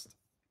lost.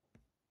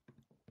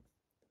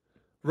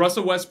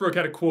 Russell Westbrook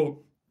had a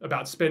quote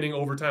about spending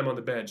overtime on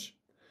the bench.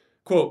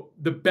 Quote,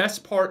 "The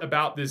best part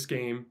about this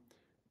game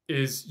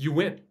is you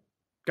win.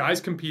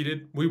 Guys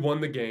competed. We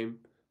won the game.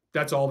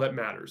 That's all that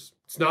matters.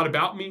 It's not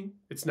about me.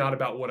 It's not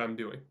about what I'm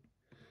doing."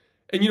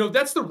 And,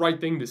 that's the right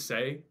thing to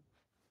say.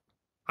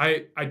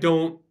 I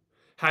don't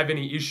have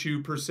any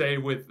issue per se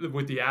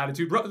with the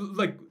attitude.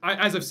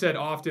 As I've said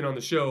often on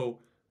the show,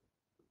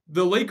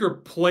 the Laker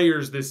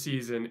players this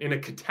season, in a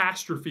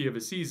catastrophe of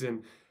a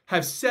season,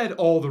 have said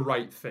all the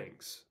right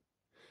things.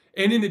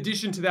 And in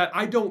addition to that,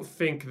 I don't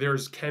think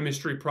there's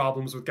chemistry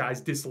problems with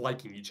guys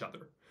disliking each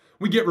other.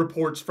 We get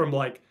reports from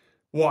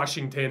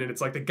Washington, and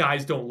it's like the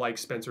guys don't like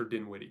Spencer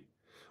Dinwiddie.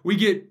 We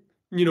get,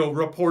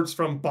 reports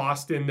from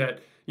Boston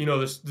that,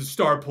 the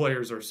star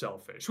players are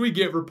selfish. We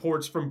get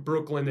reports from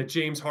Brooklyn that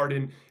James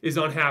Harden is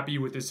unhappy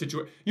with this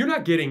situation. You're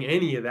not getting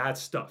any of that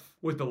stuff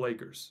with the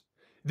Lakers.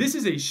 This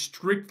is a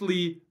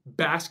strictly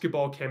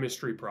basketball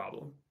chemistry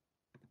problem.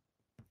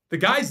 The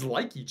guys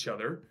like each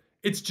other.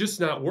 It's just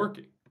not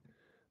working.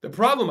 The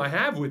problem I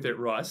have with it,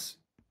 Russ,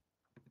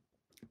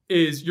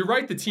 is you're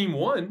right, the team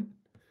won,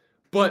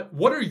 but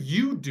what are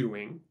you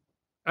doing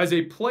as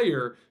a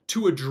player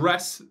to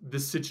address the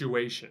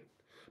situation?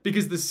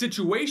 Because the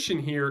situation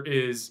here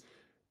is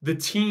the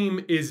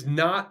team is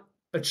not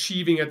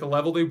achieving at the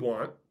level they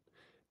want,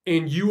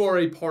 and you are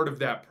a part of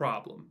that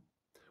problem.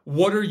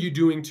 What are you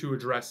doing to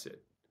address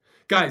it?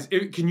 Guys,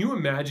 can you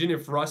imagine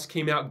if Russ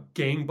came out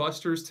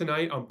gangbusters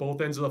tonight on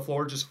both ends of the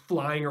floor, just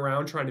flying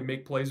around trying to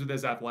make plays with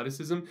his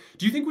athleticism?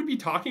 Do you think we'd be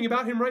talking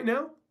about him right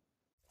now?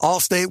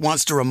 Allstate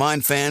wants to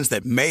remind fans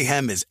that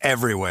mayhem is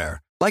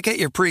everywhere, like at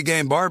your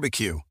pregame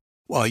barbecue.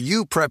 While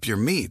you prep your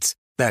meats,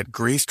 that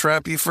grease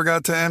trap you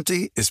forgot to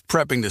empty is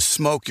prepping to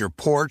smoke your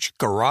porch,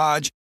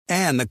 garage,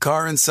 and the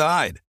car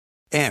inside.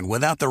 And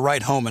without the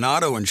right home and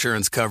auto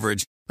insurance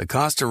coverage, the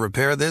cost to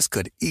repair this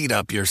could eat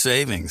up your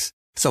savings.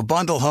 So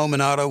bundle home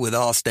and auto with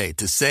Allstate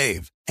to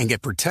save and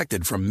get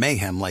protected from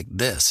mayhem like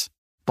this.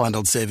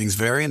 Bundled savings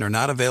vary and are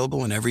not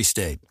available in every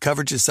state.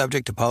 Coverage is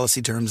subject to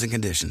policy terms and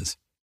conditions.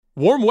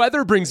 Warm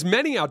weather brings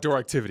many outdoor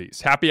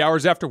activities. Happy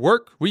hours after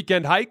work,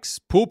 weekend hikes,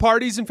 pool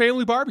parties, and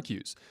family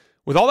barbecues.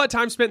 With all that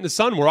time spent in the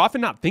sun, we're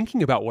often not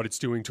thinking about what it's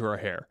doing to our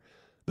hair.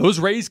 Those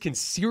rays can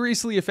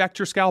seriously affect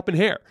your scalp and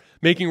hair,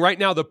 making right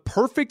now the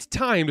perfect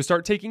time to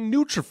start taking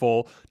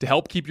Nutrafol to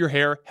help keep your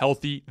hair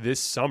healthy this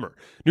summer.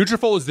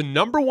 Nutrafol is the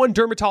 #1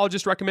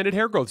 dermatologist-recommended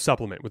hair growth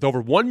supplement, with over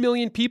 1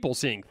 million people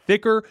seeing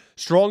thicker,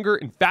 stronger,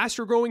 and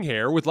faster-growing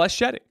hair with less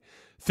shedding.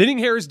 Thinning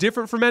hair is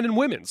different for men and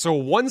women, so a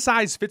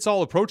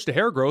one-size-fits-all approach to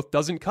hair growth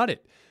doesn't cut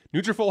it.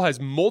 Nutrafol has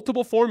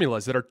multiple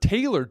formulas that are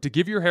tailored to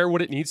give your hair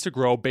what it needs to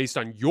grow based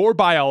on your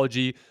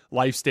biology,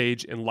 life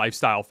stage, and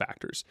lifestyle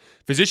factors.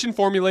 Physician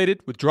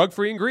formulated with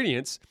drug-free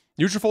ingredients,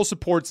 Nutrafol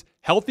supports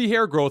healthy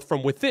hair growth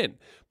from within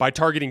by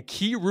targeting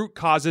key root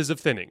causes of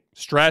thinning: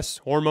 stress,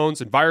 hormones,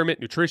 environment,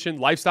 nutrition,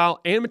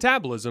 lifestyle, and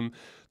metabolism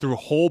through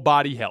whole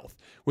body health.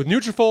 With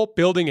Nutrafol,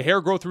 building a hair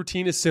growth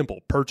routine is simple.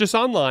 Purchase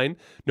online,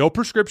 no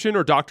prescription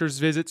or doctor's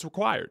visits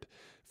required.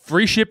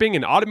 Free shipping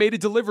and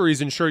automated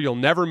deliveries ensure you'll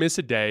never miss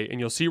a day, and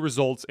you'll see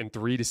results in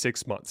 3 to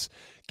 6 months.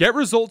 Get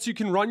results you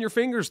can run your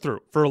fingers through.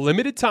 For a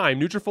limited time,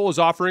 Nutrafol is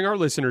offering our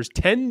listeners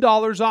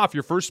 $10 off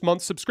your first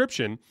month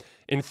subscription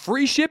and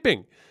free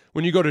shipping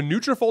when you go to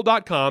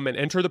Nutrafol.com and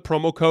enter the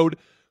promo code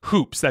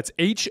HOOPS. That's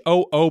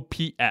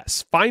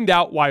HOOPS. Find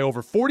out why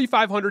over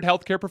 4,500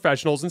 healthcare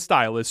professionals and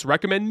stylists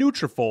recommend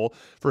Nutrafol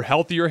for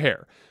healthier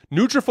hair.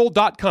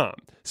 Nutrafol.com,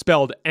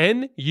 spelled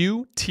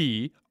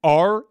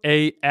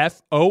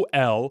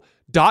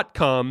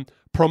Nutrafol.com,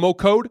 promo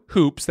code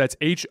HOOPS. That's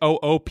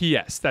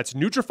HOOPS. That's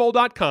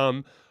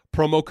Nutrafol.com,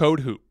 promo code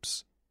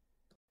HOOPS.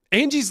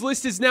 Angie's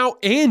List is now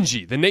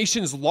Angie, the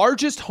nation's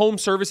largest home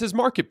services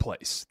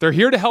marketplace. They're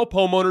here to help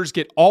homeowners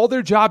get all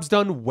their jobs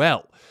done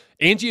well.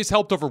 Angie has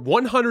helped over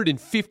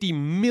 150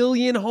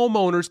 million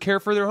homeowners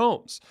care for their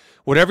homes.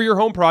 Whatever your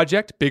home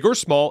project, big or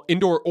small,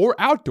 indoor or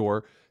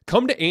outdoor,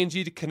 come to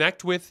Angie to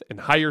connect with and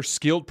hire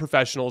skilled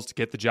professionals to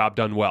get the job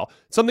done well.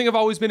 Something I've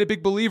always been a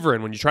big believer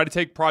in. When you try to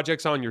take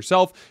projects on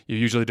yourself, you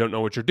usually don't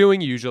know what you're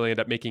doing. You usually end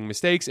up making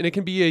mistakes, and it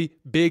can be a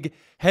big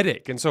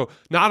headache. And so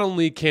not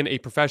only can a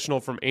professional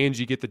from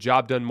Angie get the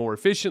job done more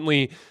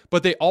efficiently,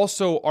 but they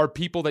also are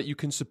people that you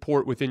can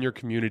support within your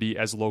community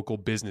as local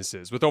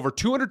businesses. With over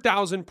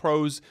 200,000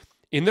 pros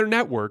in their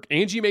network,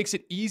 Angie makes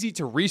it easy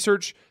to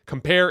research,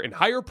 compare, and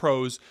hire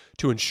pros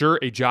to ensure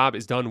a job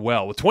is done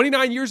well. With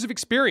 29 years of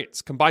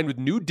experience, combined with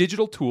new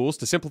digital tools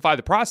to simplify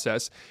the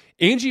process,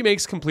 Angie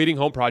makes completing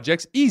home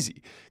projects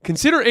easy.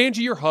 Consider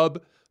Angie your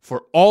hub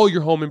for all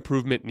your home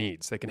improvement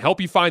needs. They can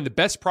help you find the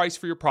best price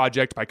for your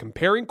project by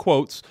comparing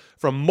quotes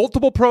from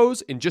multiple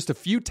pros in just a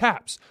few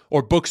taps,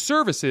 or book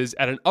services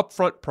at an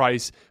upfront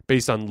price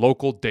based on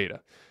local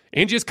data.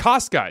 Angie has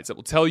cost guides that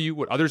will tell you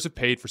what others have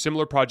paid for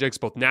similar projects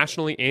both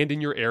nationally and in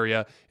your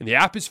area, and the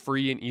app is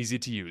free and easy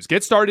to use.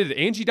 Get started at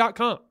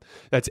Angie.com.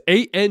 That's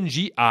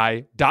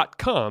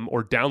ANGI.com,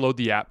 or download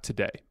the app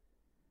today.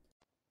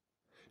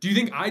 Do you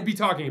think I'd be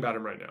talking about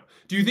him right now?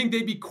 Do you think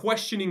they'd be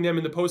questioning them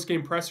in the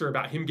post-game presser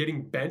about him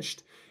getting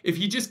benched if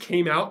he just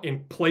came out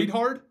and played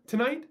hard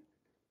tonight?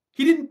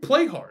 He didn't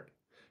play hard.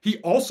 He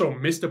also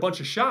missed a bunch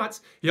of shots.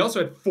 He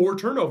also had 4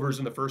 turnovers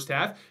in the first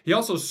half. He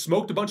also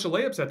smoked a bunch of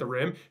layups at the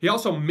rim. He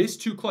also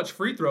missed 2 clutch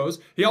free throws.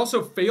 He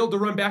also failed to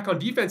run back on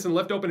defense and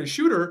left open a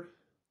shooter.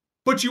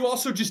 But you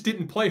also just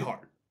didn't play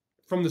hard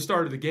from the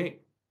start of the game.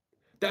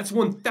 That's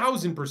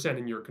 1,000%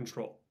 in your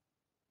control.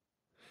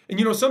 And,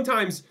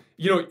 sometimes,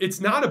 it's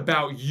not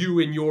about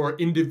you and your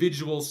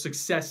individual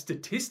success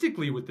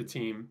statistically with the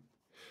team,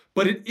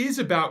 but it is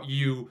about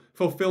you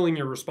fulfilling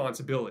your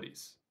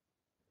responsibilities.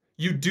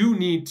 You do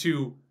need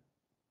to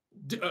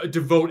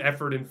devote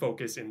effort and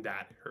focus in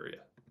that area.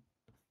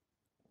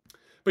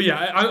 But yeah,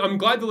 I'm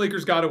glad the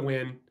Lakers got a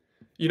win.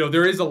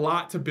 There is a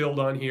lot to build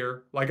on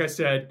here. Like I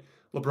said,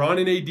 LeBron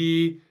and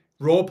AD,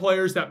 role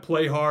players that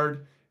play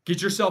hard.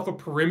 Get yourself a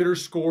perimeter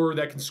scorer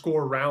that can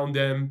score around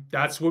them.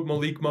 That's what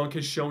Malik Monk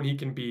has shown he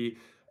can be.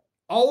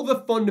 All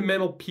the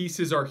fundamental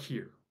pieces are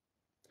here.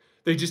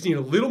 They just need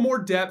a little more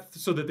depth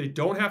so that they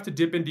don't have to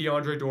dip in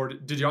DeAndre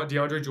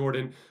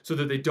Jordan, so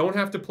that they don't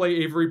have to play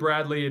Avery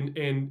Bradley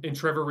and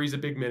Trevor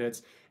Ariza big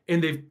minutes,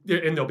 and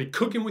they'll be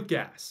cooking with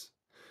gas.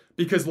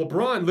 Because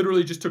LeBron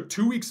literally just took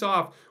 2 weeks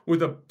off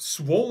with a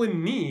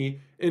swollen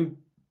knee and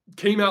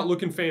came out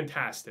looking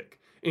fantastic.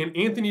 And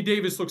Anthony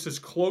Davis looks as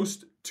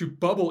close to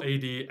bubble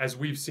AD as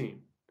we've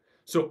seen.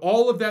 So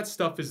all of that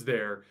stuff is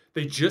there.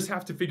 They just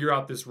have to figure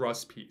out this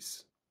Russ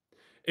piece.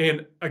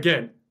 And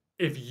again,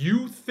 if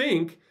you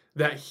think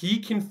that he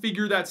can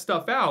figure that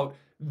stuff out,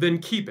 then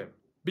keep him.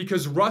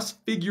 Because Russ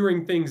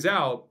figuring things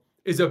out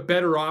is a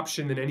better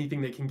option than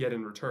anything they can get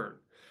in return.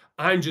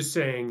 I'm just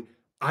saying,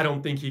 I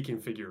don't think he can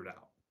figure it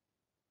out.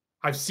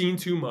 I've seen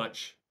too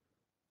much.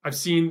 I've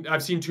seen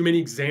too many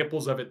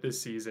examples of it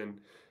this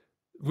season.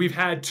 We've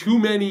had too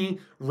many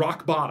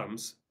rock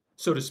bottoms,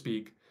 so to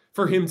speak,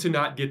 for him to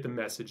not get the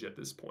message at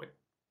this point.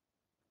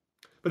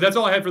 But that's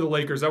all I had for the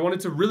Lakers. I wanted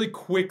to really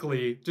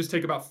quickly just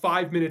take about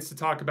 5 minutes to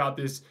talk about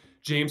this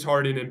James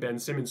Harden and Ben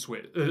Simmons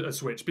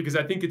switch, because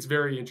I think it's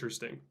very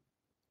interesting.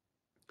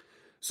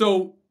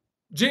 So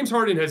James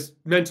Harden has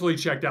mentally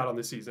checked out on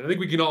the season. I think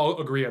we can all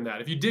agree on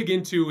that. If you dig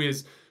into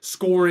his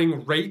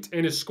scoring rate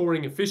and his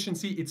scoring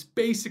efficiency, it's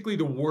basically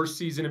the worst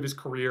season of his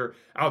career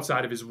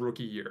outside of his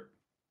rookie year.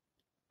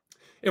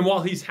 And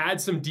while he's had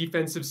some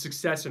defensive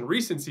success in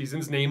recent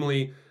seasons,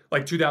 namely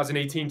like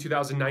 2018,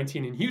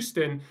 2019 in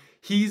Houston,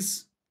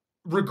 he's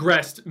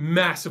regressed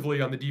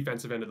massively on the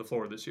defensive end of the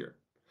floor this year.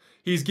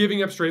 He's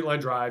giving up straight line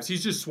drives.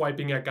 He's just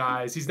swiping at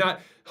guys. He's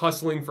not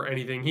hustling for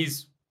anything.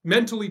 He's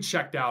mentally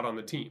checked out on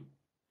the team.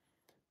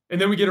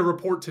 And then we get a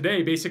report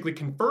today basically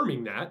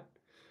confirming that,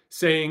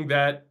 saying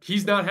that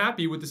he's not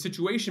happy with the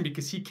situation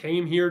because he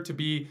came here to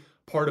be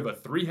part of a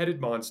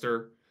 3-headed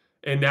monster,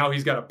 and now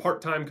he's got a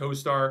part-time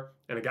co-star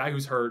and a guy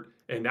who's hurt,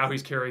 and now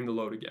he's carrying the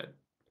load again.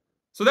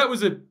 So that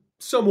was a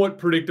somewhat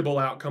predictable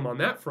outcome on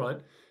that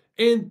front.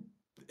 And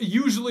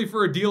usually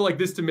for a deal like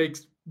this to make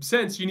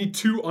sense, you need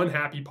two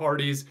unhappy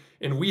parties,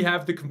 and we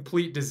have the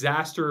complete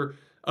disaster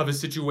of a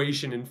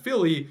situation in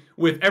Philly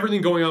with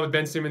everything going on with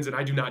Ben Simmons, and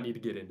I do not need to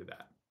get into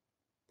that.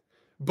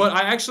 But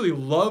I actually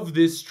love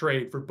this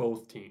trade for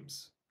both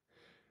teams.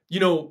 You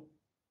know,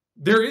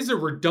 there is a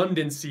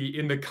redundancy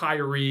in the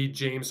Kyrie,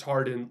 James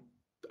Harden,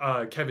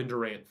 Kevin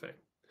Durant thing.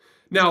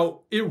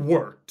 Now, it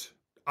worked.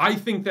 I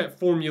think that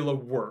formula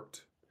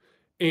worked,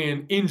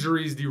 and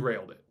injuries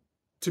derailed it,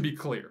 to be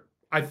clear.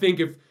 I think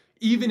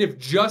even if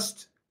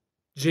just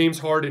James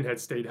Harden had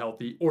stayed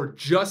healthy or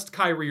just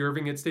Kyrie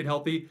Irving had stayed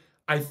healthy,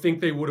 I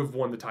think they would have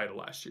won the title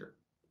last year.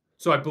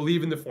 So I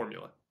believe in the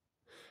formula.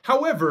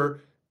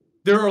 However,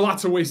 there are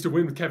lots of ways to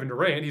win with Kevin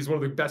Durant. He's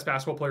one of the best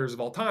basketball players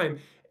of all time.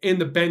 And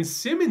the Ben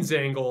Simmons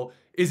angle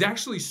is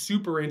actually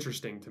super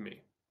interesting to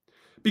me.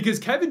 Because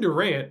Kevin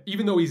Durant,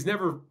 even though he's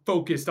never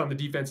focused on the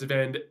defensive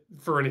end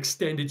for an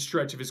extended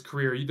stretch of his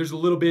career, there's a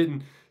little bit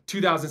in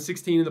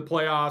 2016 in the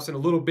playoffs and a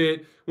little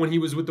bit when he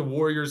was with the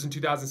Warriors in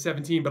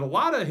 2017, but a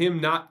lot of him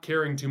not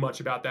caring too much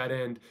about that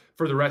end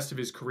for the rest of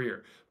his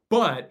career.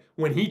 But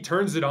when he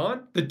turns it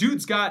on, the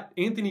dude's got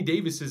Anthony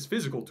Davis's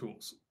physical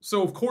tools.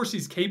 So of course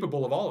he's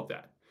capable of all of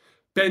that.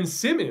 Ben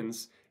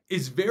Simmons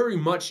is very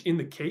much in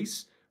the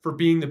case for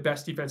being the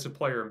best defensive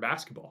player in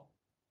basketball.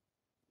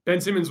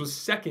 Ben Simmons was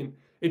second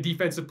in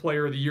Defensive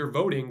Player of the Year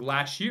voting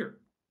last year.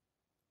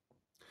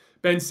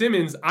 Ben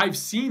Simmons, I've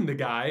seen the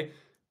guy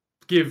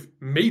give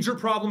major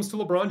problems to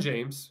LeBron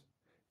James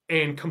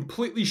and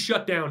completely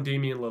shut down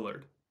Damian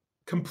Lillard.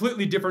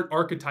 Completely different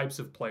archetypes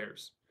of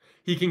players.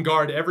 He can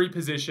guard every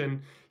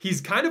position.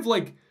 He's kind of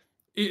like,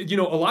 you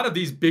know, a lot of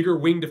these bigger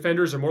wing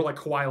defenders are more like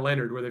Kawhi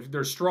Leonard, where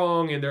they're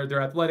strong and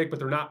they're athletic, but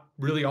they're not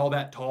really all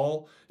that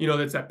tall. You know,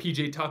 that's that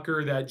PJ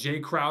Tucker, that Jay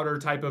Crowder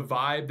type of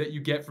vibe that you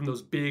get from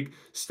those big,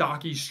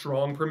 stocky,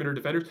 strong perimeter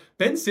defenders.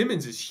 Ben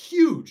Simmons is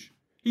huge.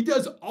 He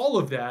does all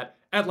of that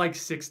at like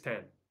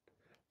 6'10".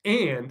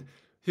 And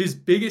his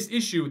biggest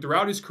issue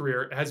throughout his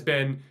career has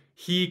been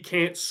he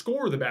can't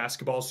score the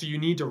basketball, so you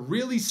need to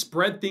really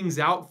spread things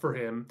out for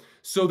him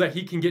so that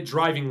he can get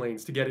driving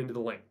lanes to get into the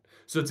lane.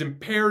 So it's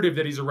imperative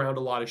that he's around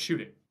a lot of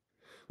shooting.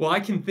 Well, I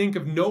can think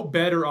of no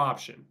better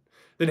option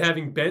than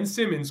having Ben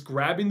Simmons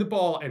grabbing the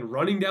ball and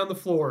running down the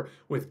floor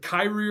with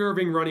Kyrie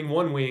Irving running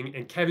one wing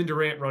and Kevin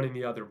Durant running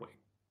the other wing.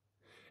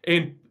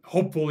 And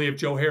hopefully if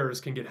Joe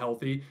Harris can get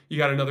healthy, you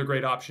got another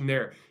great option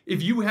there.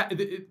 If you have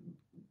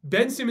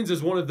Ben Simmons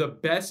is one of the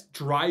best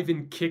drive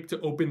and kick to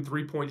open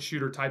three-point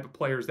shooter type of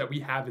players that we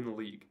have in the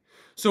league.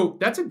 So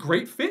that's a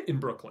great fit in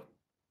Brooklyn.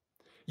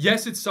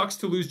 Yes, it sucks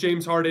to lose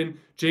James Harden.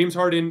 James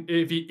Harden,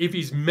 if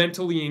he's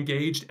mentally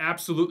engaged,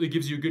 absolutely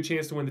gives you a good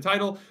chance to win the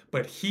title,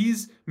 but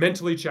he's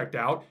mentally checked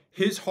out.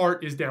 His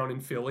heart is down in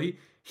Philly.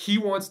 He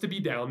wants to be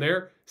down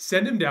there.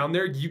 Send him down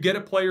there. You get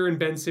a player in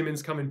Ben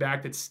Simmons coming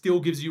back that still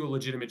gives you a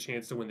legitimate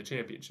chance to win the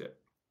championship.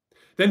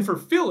 Then for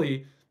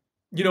Philly,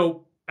 you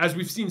know, as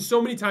we've seen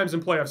so many times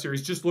in playoff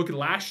series, just look at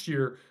last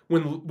year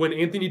when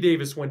Anthony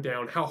Davis went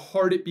down, how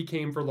hard it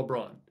became for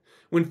LeBron.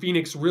 When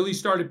Phoenix really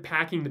started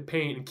packing the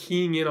paint and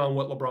keying in on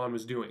what LeBron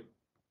was doing.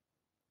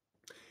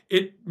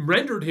 It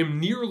rendered him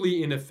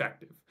nearly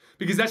ineffective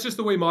because that's just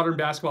the way modern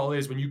basketball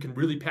is when you can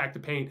really pack the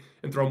paint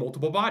and throw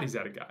multiple bodies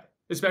at a guy,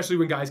 especially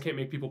when guys can't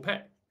make people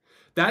pay.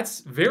 That's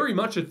very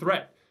much a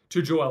threat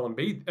to Joel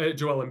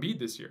Embiid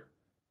this year.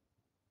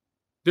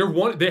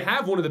 They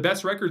have one of the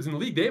best records in the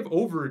league. They have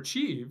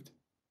overachieved.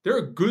 They're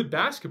a good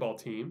basketball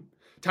team.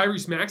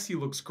 Tyrese Maxey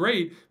looks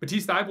great.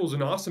 Matisse Thybulle is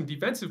an awesome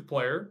defensive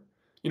player.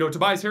 You know,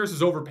 Tobias Harris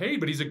is overpaid,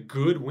 but he's a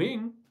good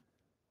wing.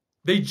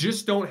 They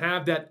just don't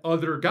have that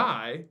other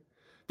guy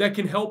that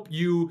can help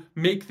you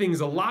make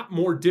things a lot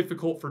more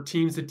difficult for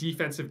teams to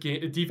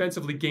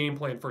defensively game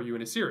plan for you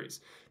in a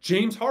series.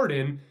 James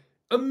Harden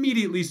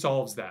immediately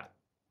solves that.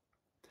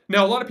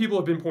 Now, a lot of people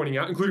have been pointing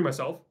out, including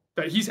myself,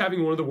 that he's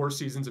having one of the worst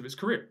seasons of his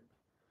career.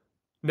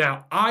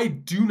 Now, I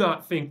do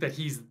not think that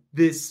he's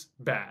this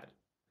bad.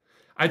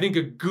 I think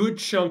a good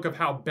chunk of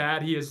how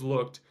bad he has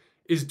looked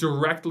is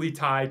directly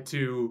tied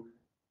to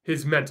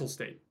his mental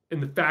state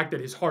and the fact that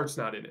his heart's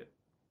not in it.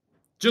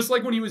 Just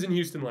like when he was in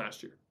Houston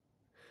last year.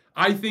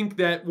 I think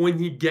that when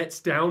he gets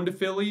down to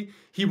Philly,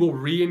 he will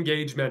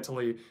re-engage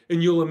mentally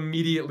and you'll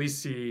immediately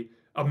see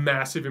a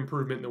massive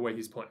improvement in the way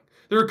he's playing.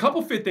 There are a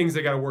couple fit things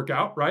that got to work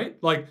out, right?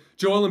 Like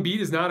Joel Embiid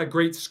is not a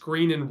great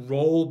screen and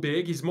roll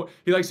big.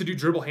 He likes to do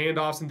dribble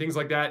handoffs and things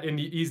like that. And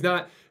he's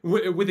not,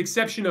 with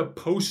exception of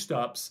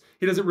post-ups,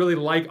 he doesn't really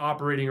like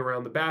operating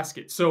around the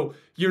basket. So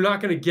you're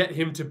not going to get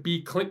him to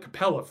be Clint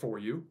Capella for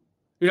you.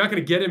 You're not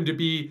going to get him to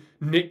be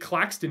Nick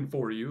Claxton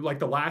for you, like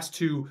the last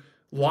two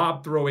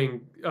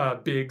lob-throwing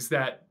bigs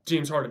that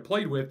James Harden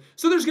played with.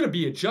 So there's going to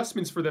be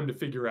adjustments for them to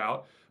figure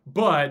out,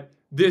 but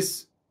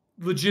this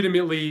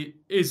legitimately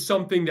is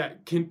something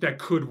that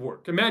could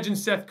work. Imagine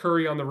Seth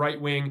Curry on the right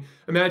wing.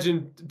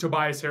 Imagine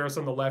Tobias Harris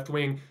on the left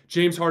wing.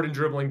 James Harden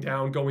dribbling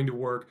down, going to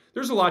work.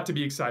 There's a lot to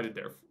be excited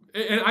there.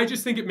 And I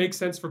just think it makes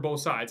sense for both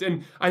sides.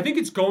 And I think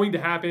it's going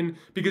to happen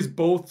because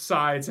both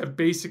sides have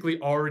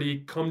basically already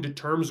come to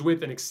terms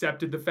with and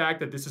accepted the fact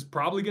that this is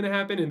probably going to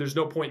happen and there's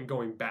no point in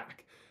going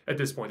back at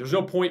this point. There's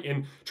no point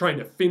in trying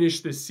to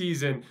finish this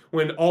season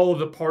when all of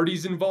the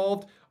parties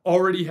involved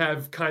already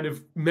have kind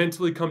of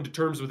mentally come to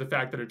terms with the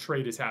fact that a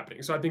trade is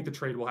happening. So I think the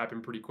trade will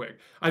happen pretty quick.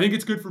 I think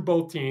it's good for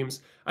both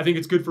teams. I think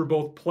it's good for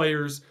both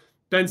players.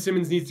 Ben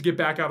Simmons needs to get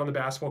back out on the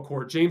basketball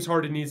court. James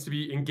Harden needs to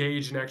be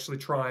engaged and actually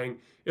trying.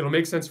 It'll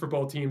make sense for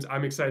both teams.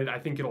 I'm excited. I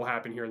think it'll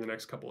happen here in the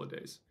next couple of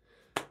days.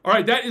 All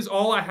right, that is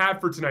all I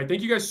have for tonight.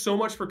 Thank you guys so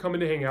much for coming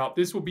to hang out.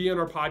 This will be on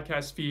our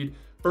podcast feed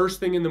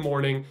first thing in the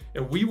morning,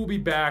 and we will be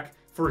back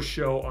for a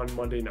show on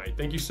Monday night.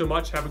 Thank you so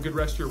much. Have a good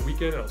rest of your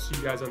weekend, and I'll see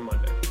you guys on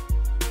Monday.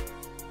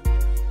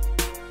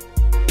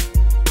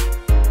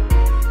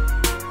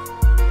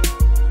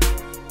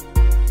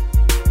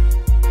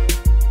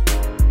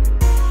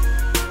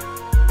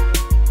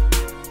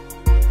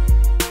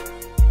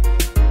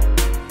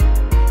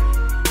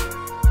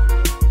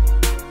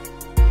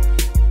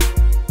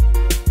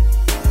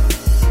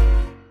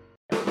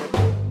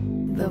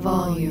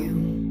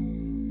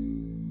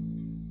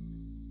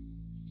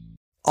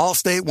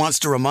 Allstate wants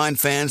to remind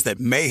fans that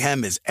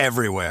mayhem is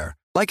everywhere,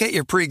 like at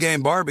your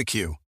pregame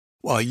barbecue.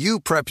 While you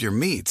prep your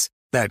meats,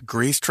 that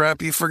grease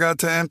trap you forgot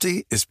to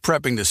empty is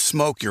prepping to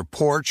smoke your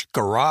porch,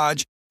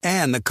 garage,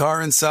 and the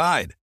car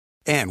inside.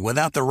 And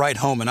without the right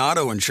home and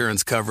auto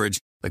insurance coverage,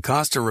 the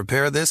cost to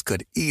repair this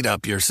could eat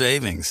up your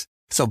savings.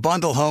 So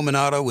bundle home and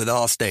auto with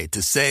Allstate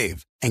to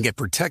save and get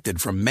protected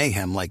from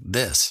mayhem like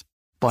this.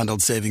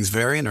 Bundled savings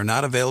vary and are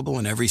not available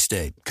in every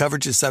state.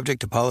 Coverage is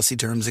subject to policy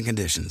terms and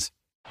conditions.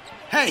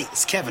 Hey,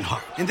 it's Kevin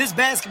Hart. And this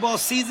basketball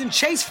season,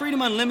 Chase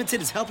Freedom Unlimited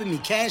is helping me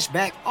cash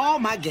back all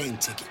my game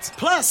tickets.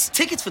 Plus,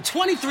 tickets for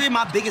 23 of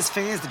my biggest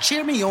fans to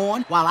cheer me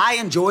on while I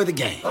enjoy the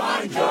game.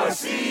 Find your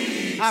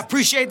seats. I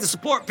appreciate the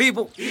support,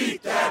 people.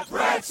 Eat that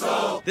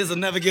pretzel. This'll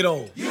never get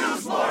old.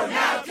 Use more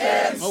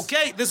napkins.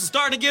 Okay, this is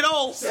starting to get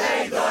old.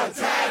 Say the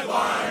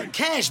tagline.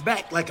 Cash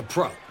back like a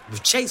pro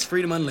with Chase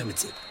Freedom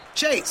Unlimited.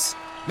 Chase,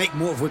 make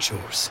more of what's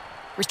yours.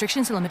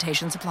 Restrictions and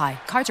limitations apply.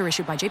 Cards are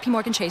issued by JP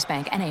Morgan Chase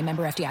Bank, N.A.,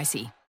 member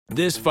FDIC.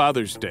 This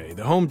Father's Day,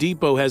 the Home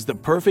Depot has the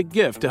perfect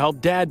gift to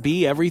help Dad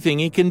be everything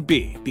he can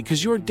be,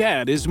 because your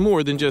dad is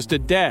more than just a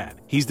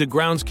dad. He's the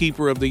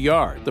groundskeeper of the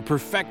yard, the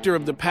perfecter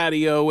of the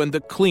patio, and the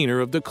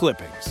cleaner of the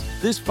clippings.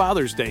 This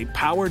Father's Day,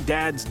 power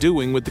Dad's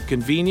doing with the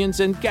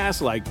convenience and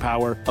gas-like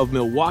power of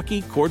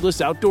Milwaukee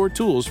cordless outdoor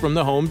tools from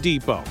the Home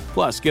Depot.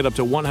 Plus, get up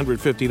to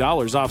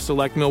 $150 off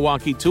select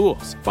Milwaukee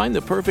tools. Find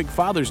the perfect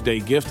Father's Day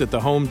gift at the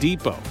Home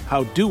Depot.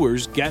 How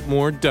doers get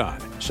more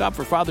done. Shop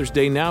for Father's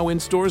Day now in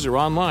stores or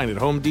online at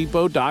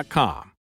HomeDepot.com.